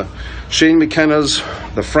Ginsbergs and the Shane McKennas,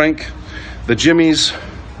 the Frank, the Jimmys,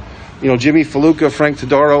 Jimmy Faluca, Frank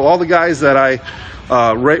Todaro, all the guys that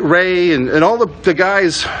Ray and all the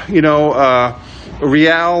guys,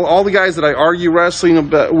 Rial, all the guys that I argue wrestling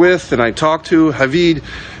with and I talk to, Havid,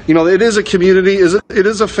 it is a community, it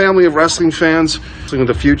is a family of wrestling fans. Wrestling with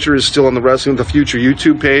the Future is still on the Wrestling with the Future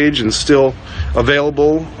YouTube page and still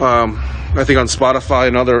available, I think on Spotify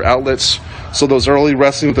and other outlets. So those early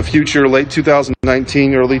Wrestling with the Future, late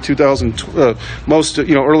 2019, early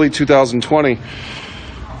 2020.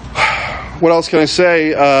 What else can I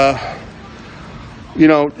say?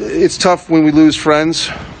 It's tough when we lose friends.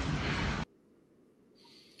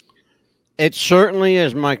 It certainly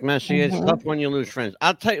is, Mike Messier. It's tough when you lose friends.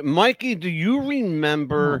 I'll tell you, Mikey, do you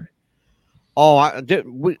remember?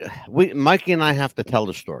 Mikey and I have to tell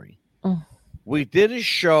the story. We did a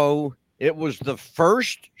show. It was the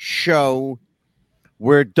first show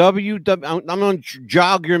where I'm going to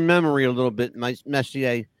jog your memory a little bit,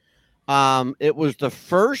 Messier. It was the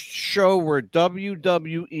first show where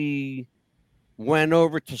WWE went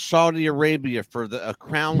over to Saudi Arabia for a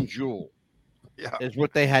crown jewel. Yeah, is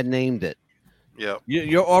what they had named it. Yeah,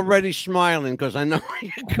 you're already smiling because I know where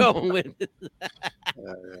you're going with it.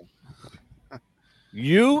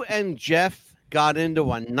 You and Jeff got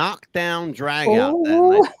into a knockdown drag out that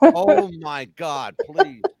night. Oh my God,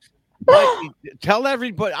 please. Mikey, tell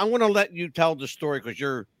everybody. I want to let you tell the story because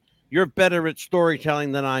you're better at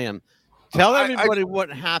storytelling than I am. Tell everybody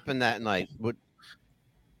what happened that night.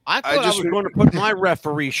 I thought I was going to put my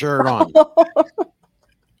referee shirt on.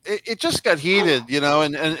 It just got heated,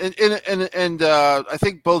 and I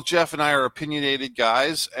think both Jeff and I are opinionated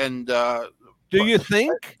guys, and do you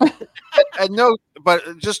think? And no,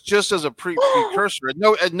 but just as a precursor,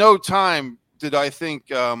 at no time did I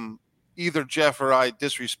think either Jeff or I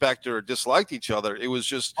disrespected or disliked each other. It was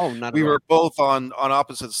just we were both on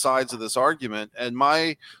opposite sides of this argument, and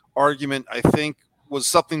my argument, I think, was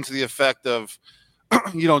something to the effect of,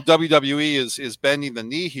 WWE is bending the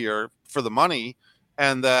knee here for the money.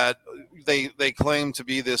 And that they claim to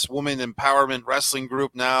be this woman empowerment wrestling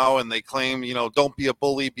group now, and they claim, don't be a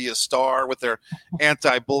bully, be a star, with their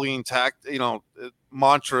anti-bullying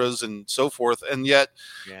mantras and so forth. And yet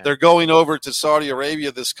they're going over to Saudi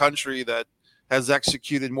Arabia, this country that has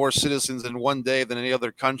executed more citizens in one day than any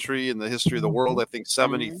other country in the history of the world. I think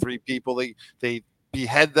 73 people. They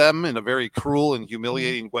behead them in a very cruel and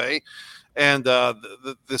humiliating way. And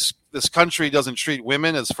this country doesn't treat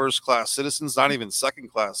women as first-class citizens, not even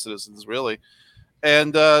second-class citizens, really.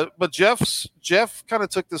 And but Jeff kind of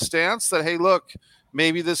took the stance that, hey, look,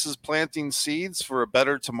 maybe this is planting seeds for a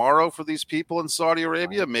better tomorrow for these people in Saudi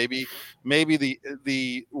Arabia. Maybe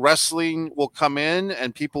the wrestling will come in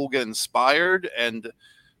and people will get inspired. And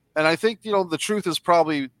I think, the truth is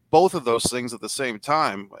probably both of those things at the same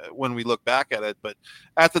time when we look back at it. But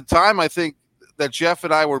at the time, I think that Jeff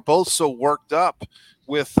and I were both so worked up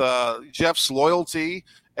with Jeff's loyalty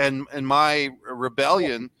and my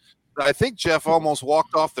rebellion. I think Jeff almost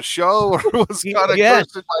walked off the show or was kind of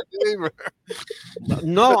cursing my name.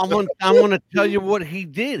 No, I'm gonna tell you what he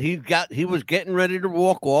did. He was getting ready to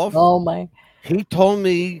walk off. Oh my! He told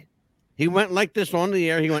me, he went like this on the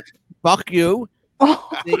air. He went, "Fuck you."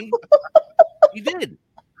 See? He did.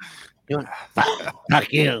 He went,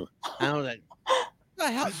 "Fuck you." I was like, "What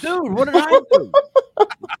the hell, dude? What did I do?"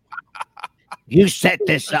 You set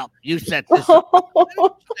this up. You set this up.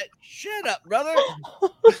 Shut up, brother.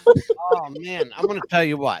 Oh man, I'm gonna tell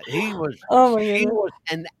you what. He was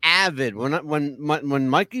an avid when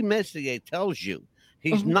Mikey Messier tells you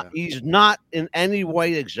he's not in any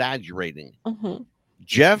way exaggerating.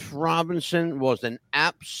 Jeff Robinson was an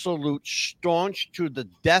absolute staunch to the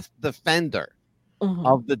death defender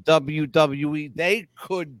of the WWE. They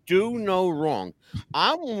could do no wrong.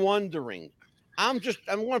 I'm wondering. I'm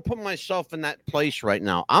going to put myself in that place right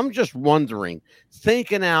now. I'm just wondering,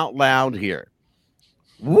 thinking out loud here,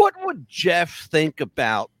 what would Jeff think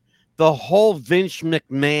about the whole Vince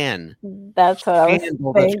McMahon? That's what I was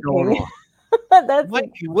thinking. That's going on.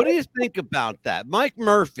 Mikey, what do you think about that? Mike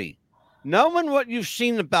Murphy, knowing what you've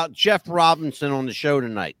seen about Jeff Robinson on the show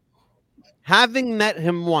tonight, having met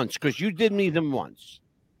him once, because you did meet him once.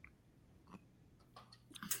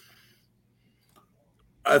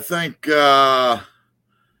 I think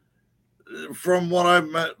from what I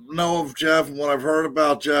know of Jeff and what I've heard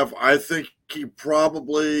about Jeff, I think he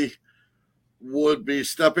probably would be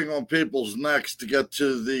stepping on people's necks to get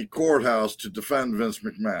to the courthouse to defend Vince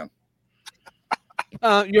McMahon.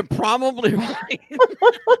 You're probably right.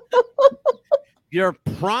 You're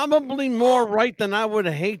probably more right than I would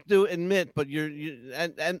hate to admit, but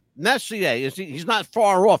and Messier, he's not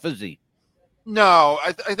far off, is he? No,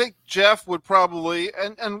 I think Jeff would probably,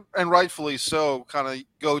 and rightfully so, kind of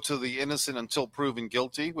go to the innocent until proven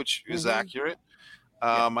guilty, which is accurate.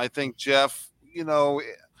 I think Jeff,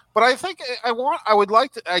 but I think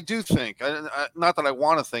I do think, not that I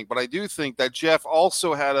want to think, but I do think that Jeff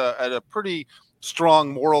also had a pretty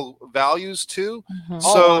strong moral values too.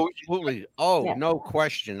 So absolutely. No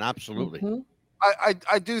question. Absolutely.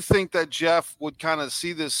 I do think that Jeff would kind of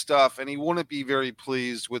see this stuff and he wouldn't be very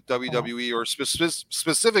pleased with WWE or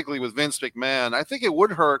specifically with Vince McMahon. I think it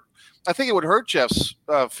would hurt. I think it would hurt Jeff's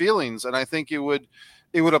feelings, and I think it would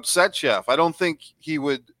upset Jeff. I don't think he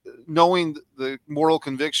would, knowing the moral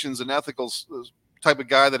convictions and ethical type of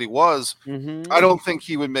guy that he was. I don't think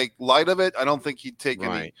he would make light of it. I don't think he'd take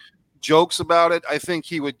any jokes about it. I think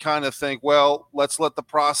he would kind of think, well, let's let the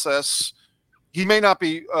process. He may not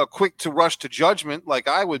be quick to rush to judgment like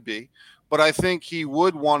I would be, but I think he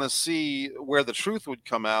would want to see where the truth would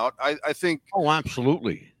come out. I think. Oh,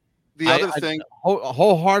 absolutely. The other thing. I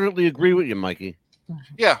wholeheartedly agree with you, Mikey.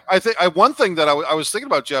 Yeah, I think one thing that I was thinking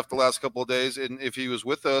about Jeff the last couple of days, and if he was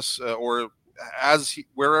with us or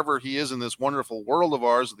wherever he is in this wonderful world of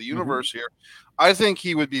ours, the universe here, I think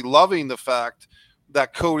he would be loving the fact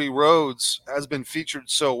that Cody Rhodes has been featured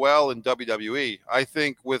so well in WWE. I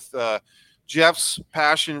think with Jeff's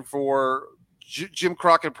passion for Jim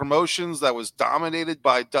Crockett Promotions that was dominated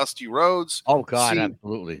by Dusty Rhodes. Oh, God,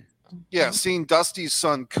 absolutely. Yeah, seeing Dusty's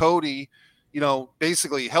son, Cody,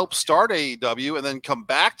 basically help start AEW and then come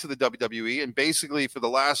back to the WWE and basically for the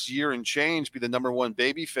last year and change be the number one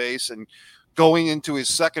babyface and going into his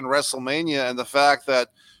second WrestleMania, and the fact that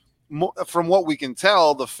from what we can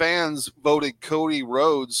tell, the fans voted Cody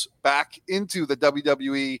Rhodes back into the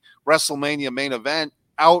WWE WrestleMania main event,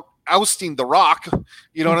 ousting The Rock.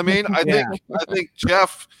 You know what I mean? I think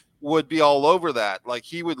Jeff would be all over that. Like,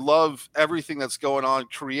 he would love everything that's going on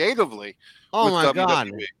creatively. Oh with my WWE.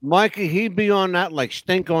 God, Mikey, he'd be on that like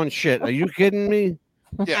stink on shit. Are you kidding me?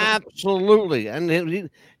 Yeah, absolutely. And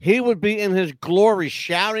he would be in his glory,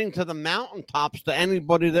 shouting to the mountaintops to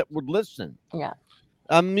anybody that would listen. Yeah.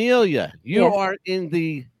 Amelia, you are in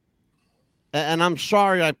the, and I'm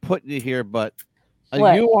sorry I put you here, but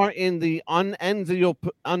you are in the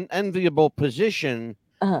unenviable position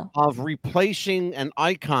of replacing an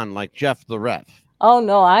icon like Jeff the Ref. Oh,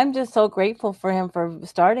 no, I'm just so grateful for him for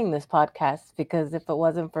starting this podcast, because if it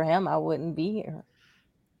wasn't for him, I wouldn't be here.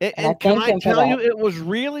 And I And can thank I him for tell you, that. it was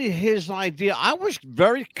really his idea. I was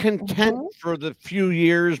very content for the few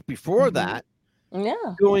years before that Yeah.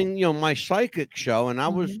 doing, my psychic show, and I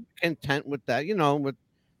was Mhm. content with that, with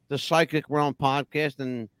the Psychic Realm podcast.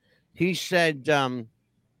 And he said,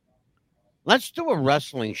 let's do a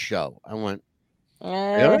wrestling show. I went,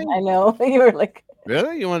 really? I know. You were like,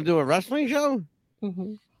 Really? You want to do a wrestling show?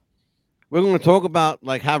 mhm. We're going to talk about,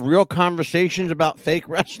 like, have real conversations about fake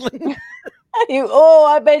wrestling.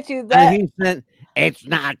 I bet you And that. he said, it's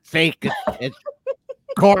not fake. It's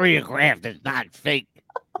choreographed. It's not fake.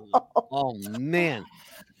 Oh, man.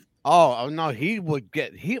 Oh no, he would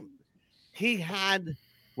get he had,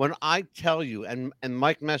 when I tell you, and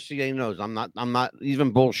Mike Messier knows, I'm not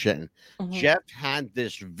even bullshitting. Mhm. Jeff had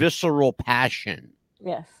this visceral passion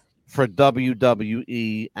Yes. for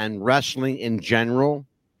WWE and wrestling in general,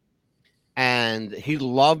 and he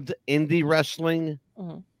loved indie wrestling.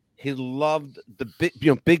 Mhm. He loved the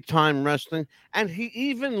big time wrestling, and he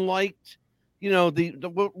even liked,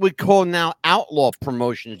 the what we call now outlaw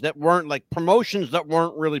promotions that weren't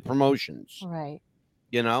really promotions. Right.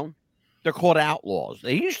 They're called outlaws.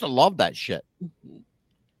 They used to love that shit. You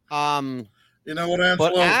know what,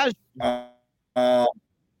 But Angelo? as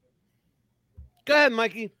go ahead,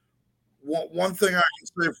 Mikey. One thing I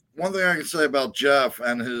can say about Jeff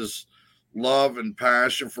and his love and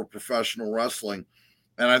passion for professional wrestling,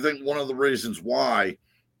 and I think one of the reasons why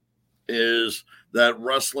is that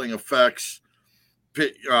wrestling affects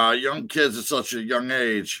young kids at such a young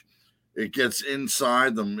age. It gets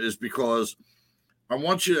inside them, is because I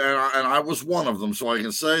want you, and I was one of them, so I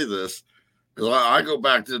can say this, because I go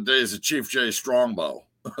back to the days of Chief J Strongbow.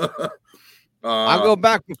 I'll go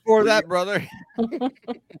back before that, brother. You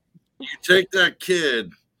take that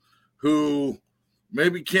kid who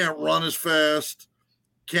maybe can't run as fast,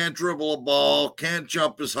 can't dribble a ball, can't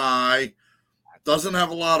jump as high, doesn't have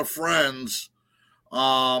a lot of friends,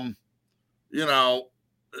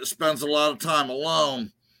 spends a lot of time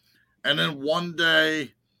alone. And then one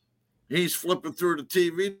day he's flipping through the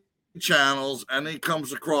TV channels and he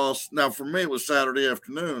comes across, now for me it was Saturday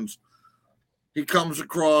afternoons, he comes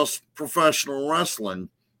across professional wrestling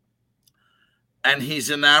and he's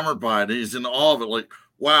enamored by it. He's in awe of it. Like,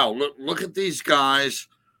 wow, look at these guys.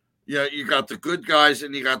 You got the good guys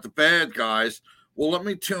and you got the bad guys. Well, let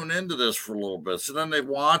me tune into this for a little bit. So then they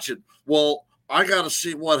watch it. Well, I got to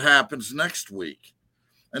see what happens next week.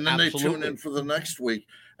 And then they tune in for the next week.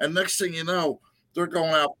 And next thing you know, they're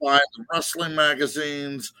going out buying the wrestling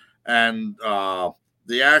magazines and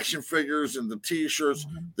the action figures and the T-shirts.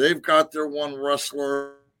 They've got their one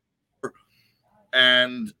wrestler.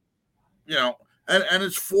 And, and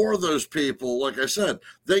it's for those people, like I said,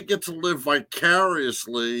 they get to live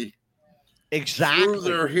vicariously through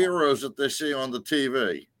their heroes that they see on the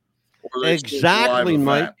TV. Or they see at the live Exactly,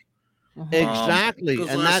 Mike. event. Exactly. Because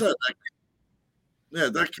And like I that's said,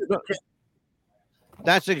 that kid,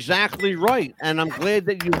 that's exactly right. And I'm glad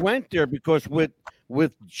that you went there, because with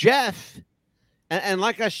Jeff, and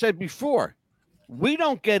like I said before, we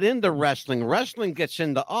don't get into wrestling. Wrestling gets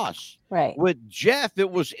into us. Right. With Jeff, it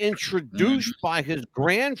was introduced by his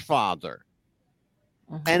grandfather,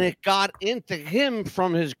 and it got into him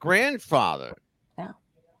from his grandfather. Yeah.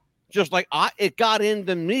 Just like it got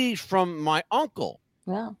into me from my uncle.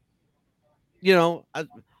 Yeah.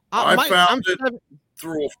 I found it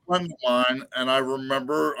through a friend of mine, and I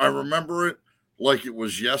remember it like it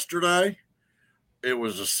was yesterday. It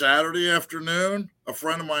was a Saturday afternoon. A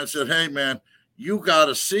friend of mine said, "Hey, man, you got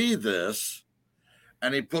to see this,"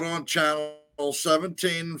 and he put on channel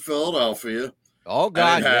 17 in Philadelphia. Oh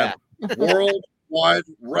God, and it had Worldwide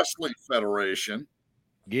Wrestling Federation.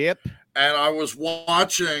 Yep. And I was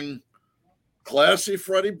watching Classy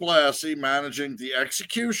Freddie Blassie managing the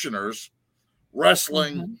Executioners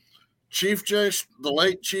wrestling the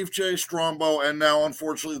late Chief J Strongbow, and now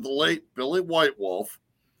unfortunately the late Billy White Wolf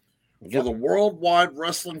for the Worldwide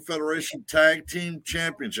Wrestling Federation Tag Team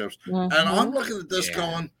Championships. And I'm looking at this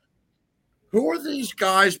going, who are these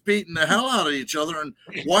guys beating the hell out of each other, and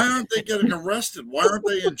why aren't they getting arrested? Why aren't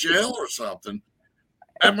they in jail or something?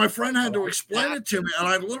 And my friend had to explain it to me, and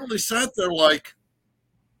I literally sat there like,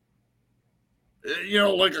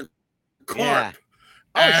 like a carp.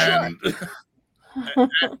 Yeah.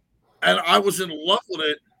 And I was in love with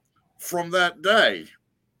it from that day.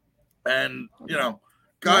 And,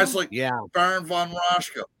 guys like Baron von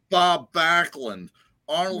Raschke, Bob Backlund,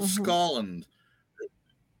 Arnold Skolland,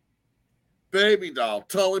 Baby Doll,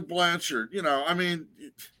 Tully Blanchard, it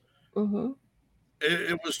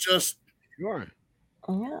was just. Yeah.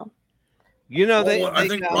 I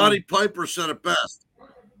think Roddy Piper said it best.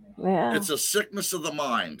 Yeah. It's a sickness of the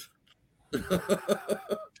mind.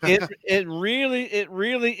 It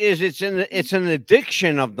really is. It's an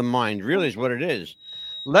addiction of the mind. Really, is what it is.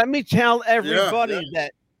 Let me tell everybody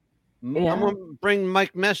that I'm going to bring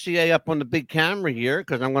Mike Messier up on the big camera here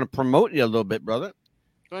because I'm going to promote you a little bit, brother.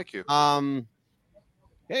 Thank you.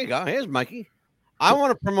 Here you go. Here's Mikey. I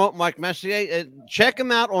want to promote Mike Messier. Check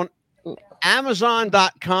him out on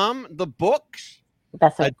Amazon.com. The books.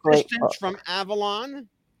 That's a great Distance book. from Avalon.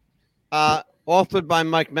 Authored by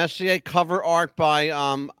Mike Messier. Cover art by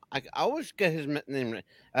I always get his name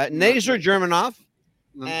right. Nazar Germanoff.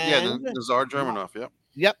 Nazar Germanoff. Yep.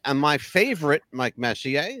 Yep. And my favorite, Mike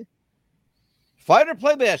Messier. Fighter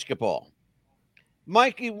Play Basketball.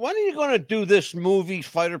 Mikey, when are you going to do this movie,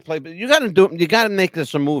 Fighter Play? You got to do it. You got to make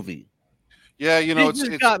this a movie. Yeah,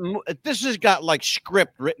 this has got like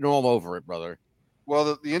script written all over it, brother.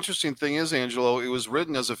 Well, the interesting thing is, Angelo, it was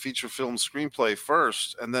written as a feature film screenplay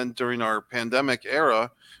first, and then during our pandemic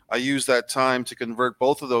era, I used that time to convert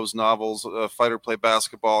both of those novels, Fighter Play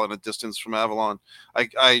Basketball and A Distance from Avalon.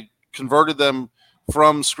 I converted them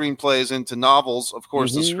from screenplays into novels. Of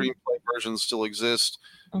course, the screenplay versions still exist.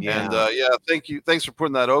 Yeah. And thank you. Thanks for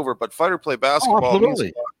putting that over. But Fighter Play Basketball means a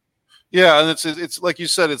lot. Yeah, and it's like you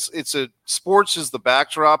said, it's a sports is the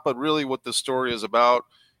backdrop, but really what the story is about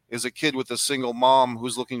is a kid with a single mom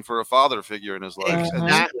who's looking for a father figure in his life.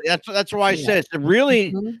 Exactly. That's why I said it's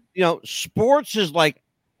really, sports is like,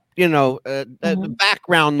 the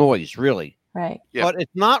background noise, really. Right. Yeah. But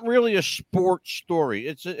it's not really a sports story.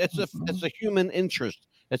 It's a human interest.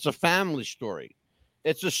 It's a family story.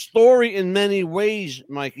 It's a story in many ways,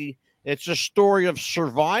 Mikey. It's a story of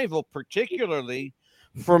survival, particularly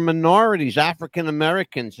for minorities, African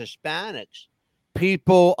Americans, Hispanics,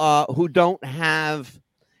 people who don't have,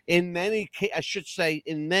 in many cases,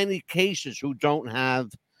 who don't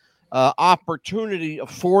have opportunity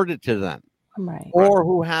afforded to them, or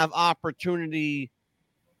who have opportunity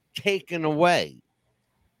taken away,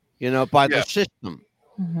 by the system.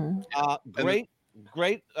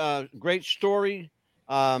 Great story.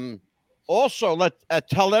 Also,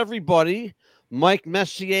 tell everybody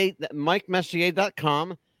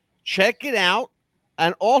MikeMessier.com. Check it out,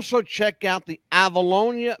 and also check out the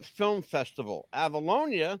Avalonia Film Festival.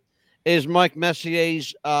 Avalonia is Mike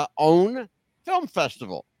Messier's own film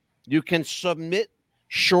festival. You can submit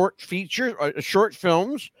short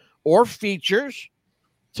films or features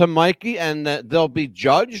to Mikey, and they'll be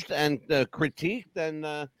judged and critiqued,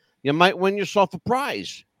 and you might win yourself a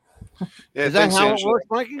prize. Yeah, is that how it works,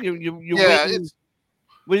 Mikey?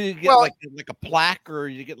 What do you get, like a plaque, or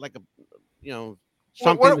you get like a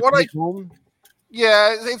something to take home?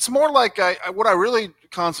 Yeah, it's more like what I really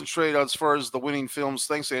concentrate on as far as the winning films.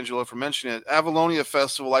 Thanks, Angela, for mentioning it. Avalonia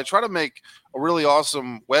Festival. I try to make a really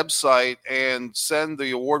awesome website and send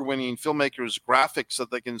the award-winning filmmakers graphics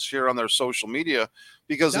that they can share on their social media,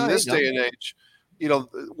 because in this day and age,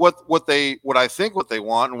 what I think what they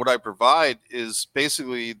want and what I provide is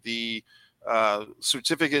basically the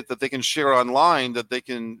certificate that they can share online, that they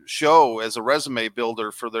can show as a resume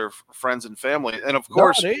builder for their friends and family. And of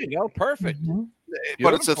course, there you go, perfect.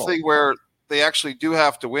 But it's a thing where they actually do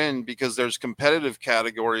have to win, because there's competitive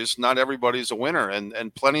categories. Not everybody's a winner,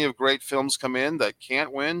 and plenty of great films come in that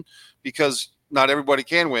can't win because not everybody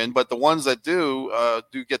can win. But the ones that do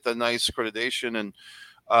get the nice accreditation. And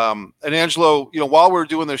Angelo, while we were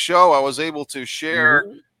doing the show, I was able to share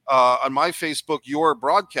on my Facebook your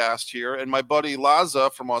broadcast here, and my buddy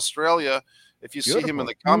Laza from Australia, if you see him in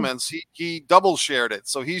the comments, he double shared it,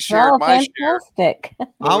 so he shared my fantastic. share.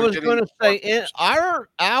 I was going to say, in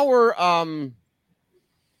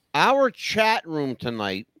our chat room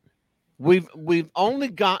tonight, we've only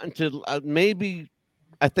gotten to maybe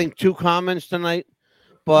I think 2 comments tonight,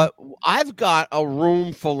 but I've got a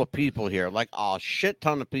room full of people here, like a shit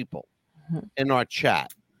ton of people in our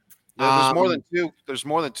chat. There's more than 2. There's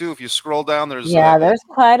more than 2. If you scroll down, there's there's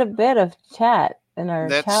quite a bit of chat in our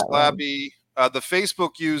Net chat room. Slabby. The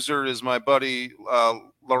Facebook user is my buddy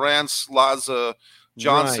Lawrence Laza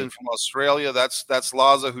Johnson from Australia. That's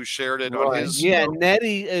Laza who shared it on his. Yeah,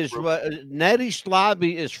 Nettie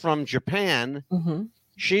Slabby is from Japan.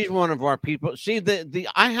 She's one of our people. See,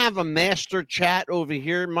 I have a master chat over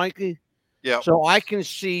here, Mikey. Yeah. So I can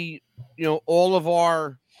see, all of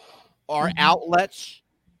our outlets.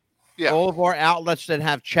 Yeah. All of our outlets that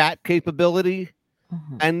have chat capability.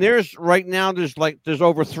 And there's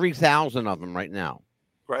over 3,000 of them right now.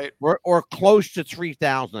 Right. Or close to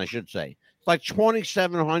 3,000, I should say. It's like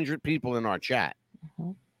 2,700 people in our chat.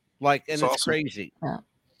 And it's awesome. Crazy. Yeah.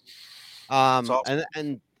 Awesome.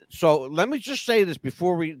 And so let me just say this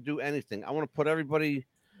before we do anything. I want to put everybody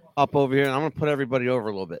up over here, and I'm going to put everybody over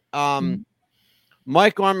a little bit.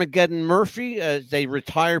 Mike Armageddon Murphy is a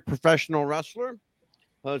retired professional wrestler.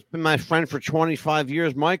 It's been my friend for 25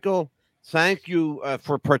 years. Michael, thank you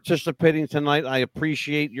for participating tonight. I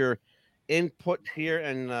appreciate your input here,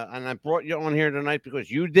 and I brought you on here tonight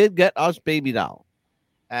because you did get us Baby Doll,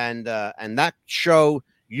 and that show,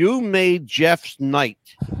 you made Jeff's night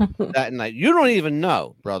that night. You don't even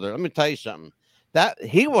know, brother. Let me tell you something. That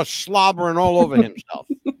he was slobbering all over himself.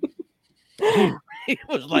 He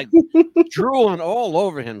was like drooling all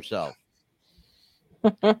over himself.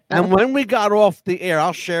 And when we got off the air,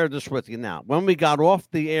 I'll share this with you now. When we got off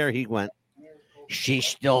the air, he went, "She's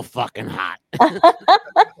still fucking hot."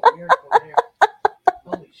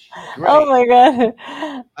 Oh my god.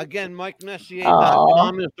 Again,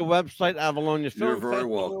 MikeMessier.com is the website. Avalonia Film You're very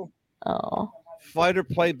Festival. welcome. Fighter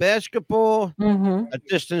Play Basketball. A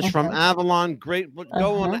Distance from Avalon. Great.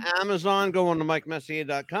 Go on to Amazon. Go on to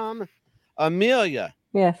MikeMessier.com. Amelia.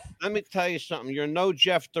 Yes. Let me tell you something. You're no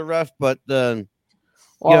Jeff the Ref, but you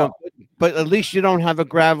know, but at least you don't have a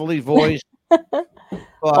gravelly voice.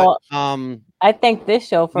 But I thank this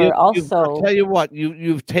show for also. I'll tell you what,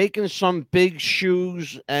 you've taken some big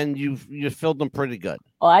shoes and you filled them pretty good.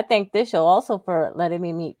 Well, I thank this show also for letting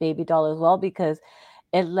me meet Baby Doll as well, because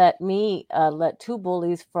it let me let two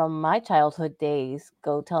bullies from my childhood days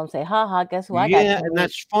go tell them, say, "Ha ha, guess who I got?" Yeah, and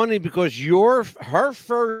that's funny because her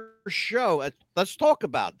first show. Let's talk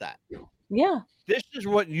about that. Yeah. This is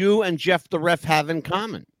what you and Jeff the Ref have in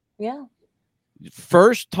common. Yeah.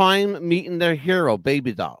 First time meeting their hero,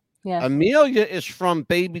 Baby Doll. Yeah. Amelia is from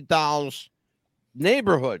Baby Doll's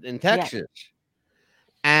neighborhood in Texas.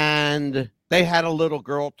 Yeah. And they had a little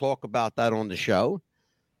girl talk about that on the show.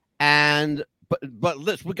 And but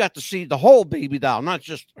listen, we got to see the whole Baby Doll, not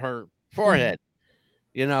just her forehead,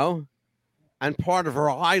 you know, and part of her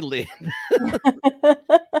eyelid.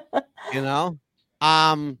 You know?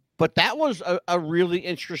 But that was a really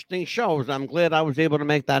interesting show. I'm glad I was able to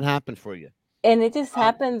make that happen for you. And it just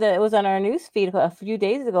happened that it was on our news feed a few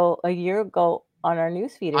days ago, a year ago on our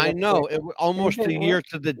news feed. I know. It was almost a year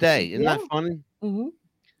to the day. Isn't that funny? Mm-hmm.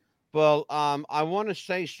 Well, I want to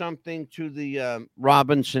say something to the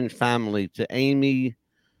Robinson family, to Amy,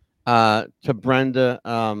 to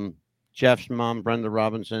Brenda, Jeff's mom, Brenda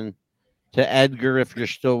Robinson, to Edgar, if you're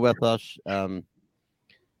still with us,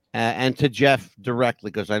 and to Jeff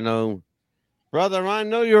directly, because I know, brother, I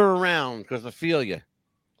know you're around because I feel you.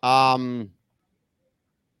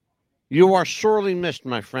 You are sorely missed,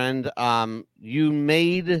 my friend. You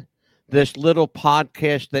made this little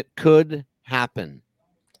podcast that could happen.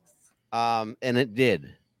 And it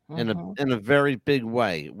did in a very big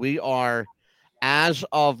way. We are, as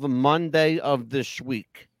of Monday of this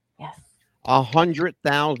week,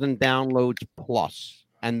 100,000 downloads plus,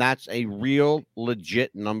 and that's a real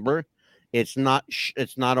legit number. It's not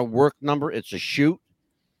a work number. It's a shoot.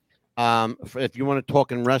 If you want to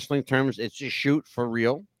talk in wrestling terms, it's a shoot for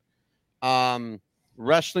real.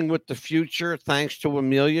 Wrestling with the Future, thanks to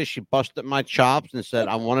Amelia, she busted my chops and said,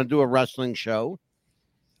 "I want to do a wrestling show."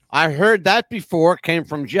 I heard that before. It came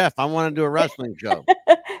from Jeff. I want to do a wrestling show.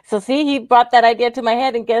 So see, he brought that idea to my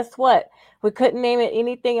head, and guess what? We couldn't name it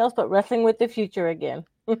anything else but Wrestling with the Future again.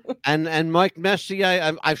 and Mike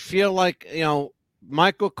Messier, I feel like, you know,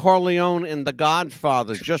 Michael Corleone in The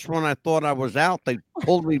Godfather. Just when I thought I was out, they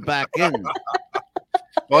pulled me back in.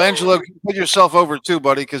 Well, Angelo, put yourself over too,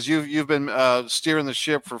 buddy, because you've been steering the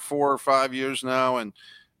ship for 4 or 5 years now, and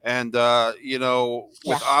you know,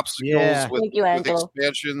 with obstacles, with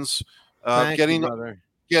expansions, how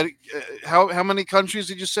many countries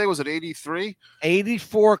did you say? Was it 83?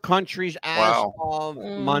 84 countries as of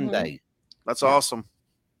Monday. That's awesome.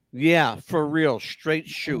 Yeah, for real. Straight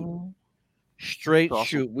shoot. Straight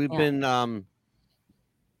shoot. We've been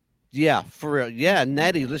yeah, for real. Yeah,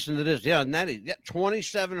 Nettie, listen to this. Yeah, Nettie. Yeah,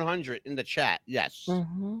 2,700 in the chat. Yes.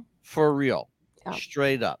 For real.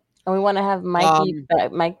 Straight up. And we want to have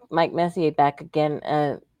Mike Messier back again.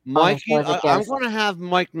 Mikey, I'm going to have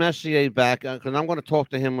Mike Messier back because I'm going to talk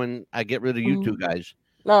to him when I get rid of you two guys.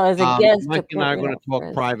 No, as a guest. Mike and I are going to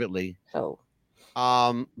talk privately.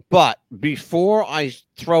 But before I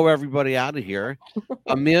throw everybody out of here,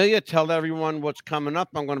 Amelia, tell everyone what's coming up.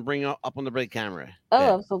 I'm going to bring up on the break camera.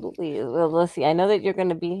 Oh, absolutely. Well, let's see. I know that you're going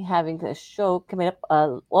to be having a show coming up.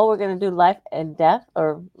 Well, we're going to do Life and Death,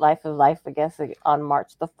 or Life of Life, I guess, on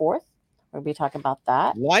March the 4th. We'll be talking about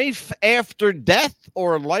that. Life after death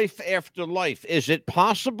or life after life? Is it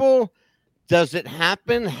possible? Does it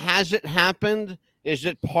happen? Has it happened? Is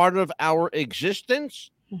it part of our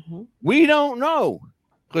existence? We don't know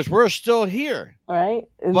because we're still here. All right.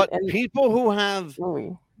 But people who have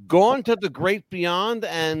gone to the great beyond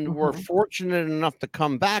and were fortunate enough to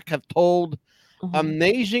come back have told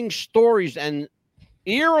amazing stories and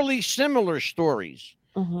eerily similar stories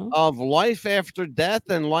of life after death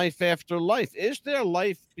and life after life. Is there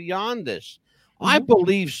life beyond this? I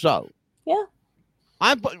believe so. Yeah.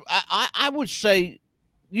 I would say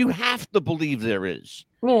you have to believe there is.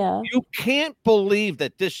 Yeah. You can't believe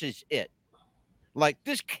that this is it. Like,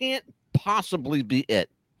 this can't possibly be it.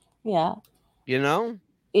 Yeah. You know?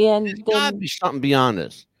 And There's got to be something beyond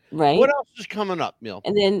this. Right. What else is coming up, Neil?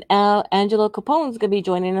 And then Angelo Capone's going to be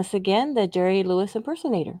joining us again, the Jerry Lewis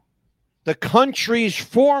impersonator. The country's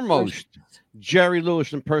foremost Jerry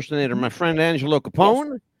Lewis impersonator, my friend Angelo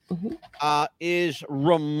Capone, is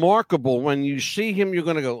remarkable. When you see him, you're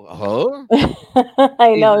going to go, huh?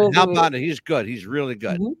 I know. How about it? He's good. He's really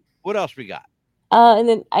good. What else we got? And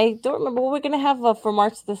then I don't remember what we're going to have for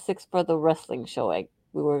March the 6th for the wrestling show.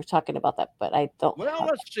 We were talking about that, but I don't. Well,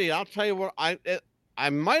 let's see. I'll tell you what. I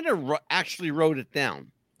might have actually wrote it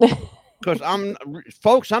down. Because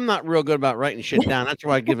I'm not real good about writing shit down. That's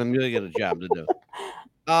why I give Amelia the job to do.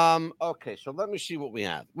 Okay, so let me see what we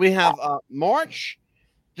have. We have March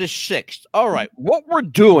the 6th. All right, what we're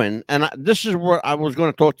doing, and this is where I was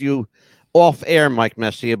going to talk to you off air, Mike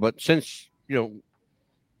Messier, but since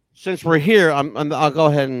we're here, I'll go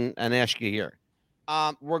ahead and ask you here.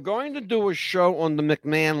 We're going to do a show on the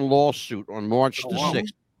McMahon lawsuit on March the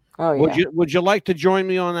 6th. Oh, yeah. Would you like to join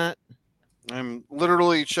me on that? I'm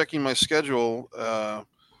literally checking my schedule,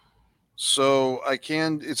 so I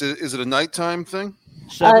can. Is it a nighttime thing?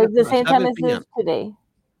 The same time as this today.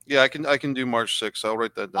 Yeah, I can do March 6th. I'll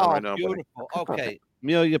write that down right now. Beautiful. Okay,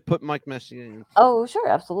 Amelia, put Mike Messier in. Oh, sure,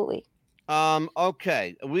 absolutely.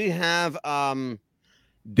 Okay, we have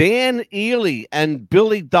Dan Ely and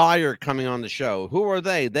Billy Dyer coming on the show. Who are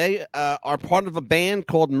they? They are part of a band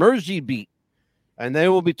called Mersey Beat. And they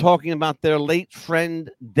will be talking about their late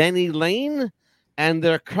friend, Denny Lane, and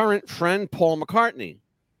their current friend, Paul McCartney.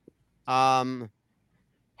 That's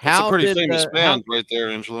a pretty famous band right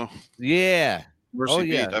there, Angelo. Yeah.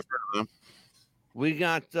 Mercy Beat. I've heard of them. We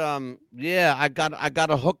got, I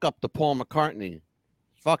got a hook up to Paul McCartney.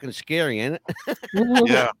 It's fucking scary, ain't it?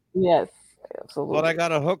 Yeah. Yes. Absolutely. But I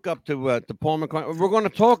got a hook up to Paul McCartney. We're going to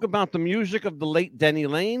talk about the music of the late Denny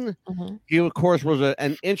Lane. He, of course, was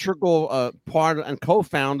an integral part and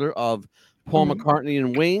co-founder of Paul McCartney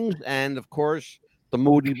and Wings, and, of course, the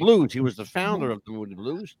Moody Blues. He was the founder of the Moody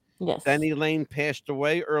Blues. Yes. Denny Lane passed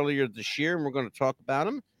away earlier this year, and we're going to talk about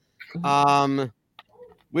him.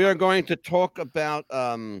 We are going to talk about...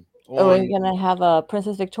 we're going to have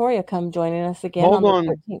Princess Victoria come joining us again. Hold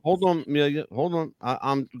on, Amelia. Hold on.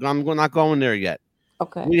 I'm not going there yet.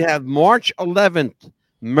 Okay. We have March 11th,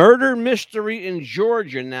 murder mystery in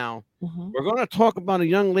Georgia. Now, we're going to talk about a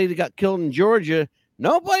young lady got killed in Georgia.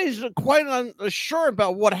 Nobody's quite sure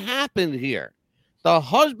about what happened here. The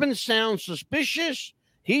husband sounds suspicious.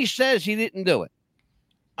 He says he didn't do it.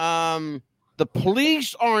 The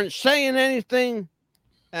police aren't saying anything.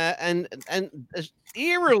 And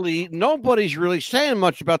eerily, nobody's really saying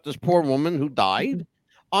much about this poor woman who died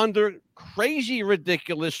under crazy,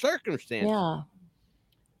 ridiculous circumstances. Yeah.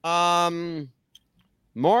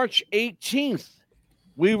 March 18th,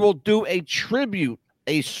 we will do a tribute,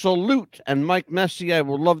 a salute, and Mike Messier, I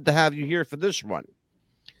would love to have you here for this one.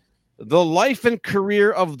 The life and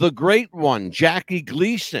career of the great one, Jackie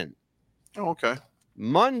Gleason. Oh, okay.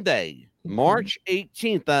 Monday, March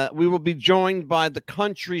 18th, we will be joined by the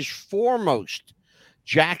country's foremost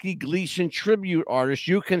Jackie Gleason tribute artist.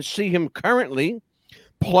 You can see him currently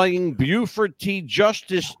playing Buford T.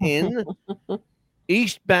 Justice in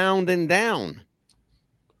Eastbound and Down,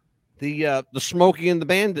 the Smokey and the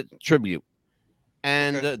Bandit tribute.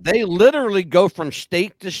 And they literally go from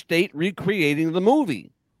state to state recreating the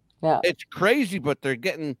movie. Yeah. It's crazy, but they're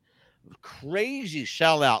getting crazy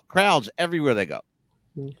sellout crowds everywhere they go.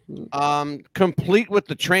 Complete with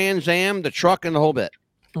the Trans Am, the truck, and the whole bit.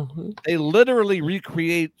 They literally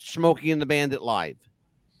recreate Smokey and the Bandit live.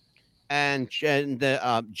 And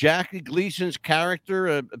Jackie Gleason's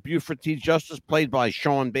character, Buford T. Justice, played by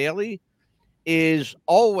Sean Bailey, is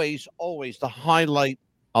always the highlight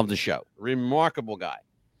of the show. Remarkable guy.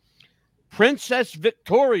 Princess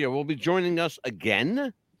Victoria will be joining us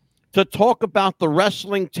again to talk about the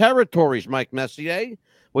wrestling territories. Mike Messier,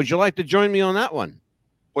 would you like to join me on that one?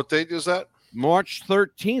 What date is that? March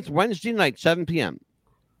 13th, Wednesday night, 7 p.m.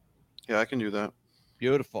 Yeah, I can do that.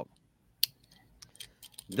 Beautiful.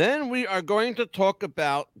 Then we are going to talk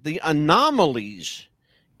about the anomalies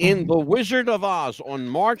in The Wizard of Oz on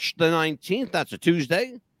March the 19th. That's a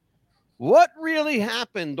Tuesday. What really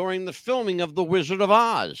happened during the filming of The Wizard of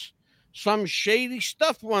Oz? Some shady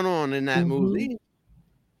stuff went on in that movie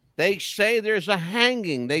They say there's a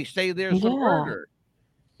hanging. They say there's a Yeah. murder.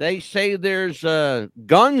 They say there's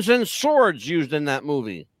guns and swords used in that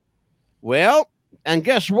movie. Well, and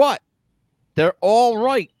guess what? They're all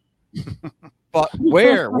right. But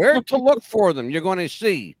where to look for them? You're going to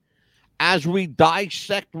see as we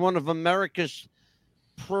dissect one of America's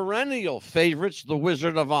perennial favorites, The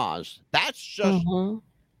Wizard of Oz. That's just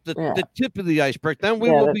the tip of the iceberg. Then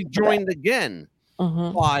we will be joined again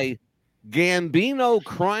by Gambino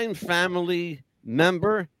crime family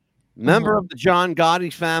member of the John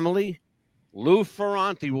Gotti family. Lou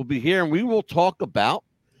Ferranti will be here, and we will talk about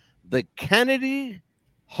the Kennedy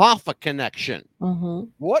Hoffa connection.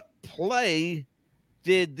 What play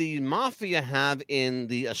did the mafia have in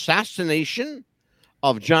the assassination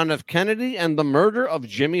of John F. Kennedy and the murder of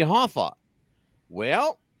Jimmy Hoffa?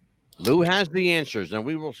 Well, Lou has the answers, and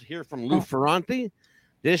we will hear from Lou Ferranti.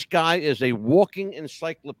 This guy is a walking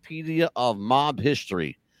encyclopedia of mob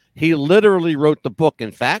history. He literally wrote the book.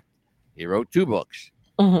 In fact, he wrote 2 books,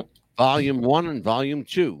 Volume 1 and Volume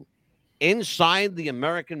 2, Inside the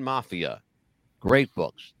American Mafia. Great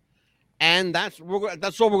books. And that's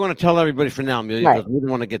all we're going to tell everybody for now, Amelia, because we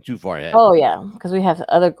don't want to get too far ahead. Oh, yeah, because we have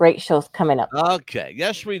other great shows coming up. Okay,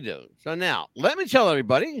 yes, we do. So now, let me tell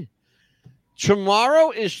everybody,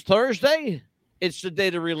 tomorrow is Thursday. It's the day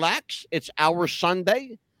to relax. It's our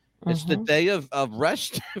Sunday. It's the day of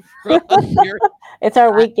rest. It's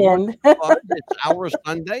our weekend. It's our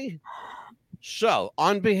Sunday. So,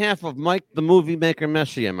 on behalf of Mike the Movie Maker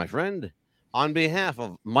Messier, my friend, on behalf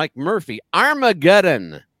of Mike Murphy,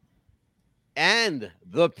 Armageddon, and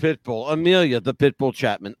the Pitbull, Amelia, the Pitbull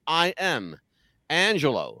Chapman, I am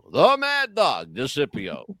Angelo, the Mad Dog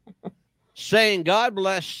DeCipio, saying God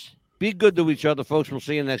bless. Be good to each other, folks. We'll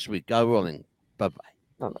see you next week. God willing. Bye-bye.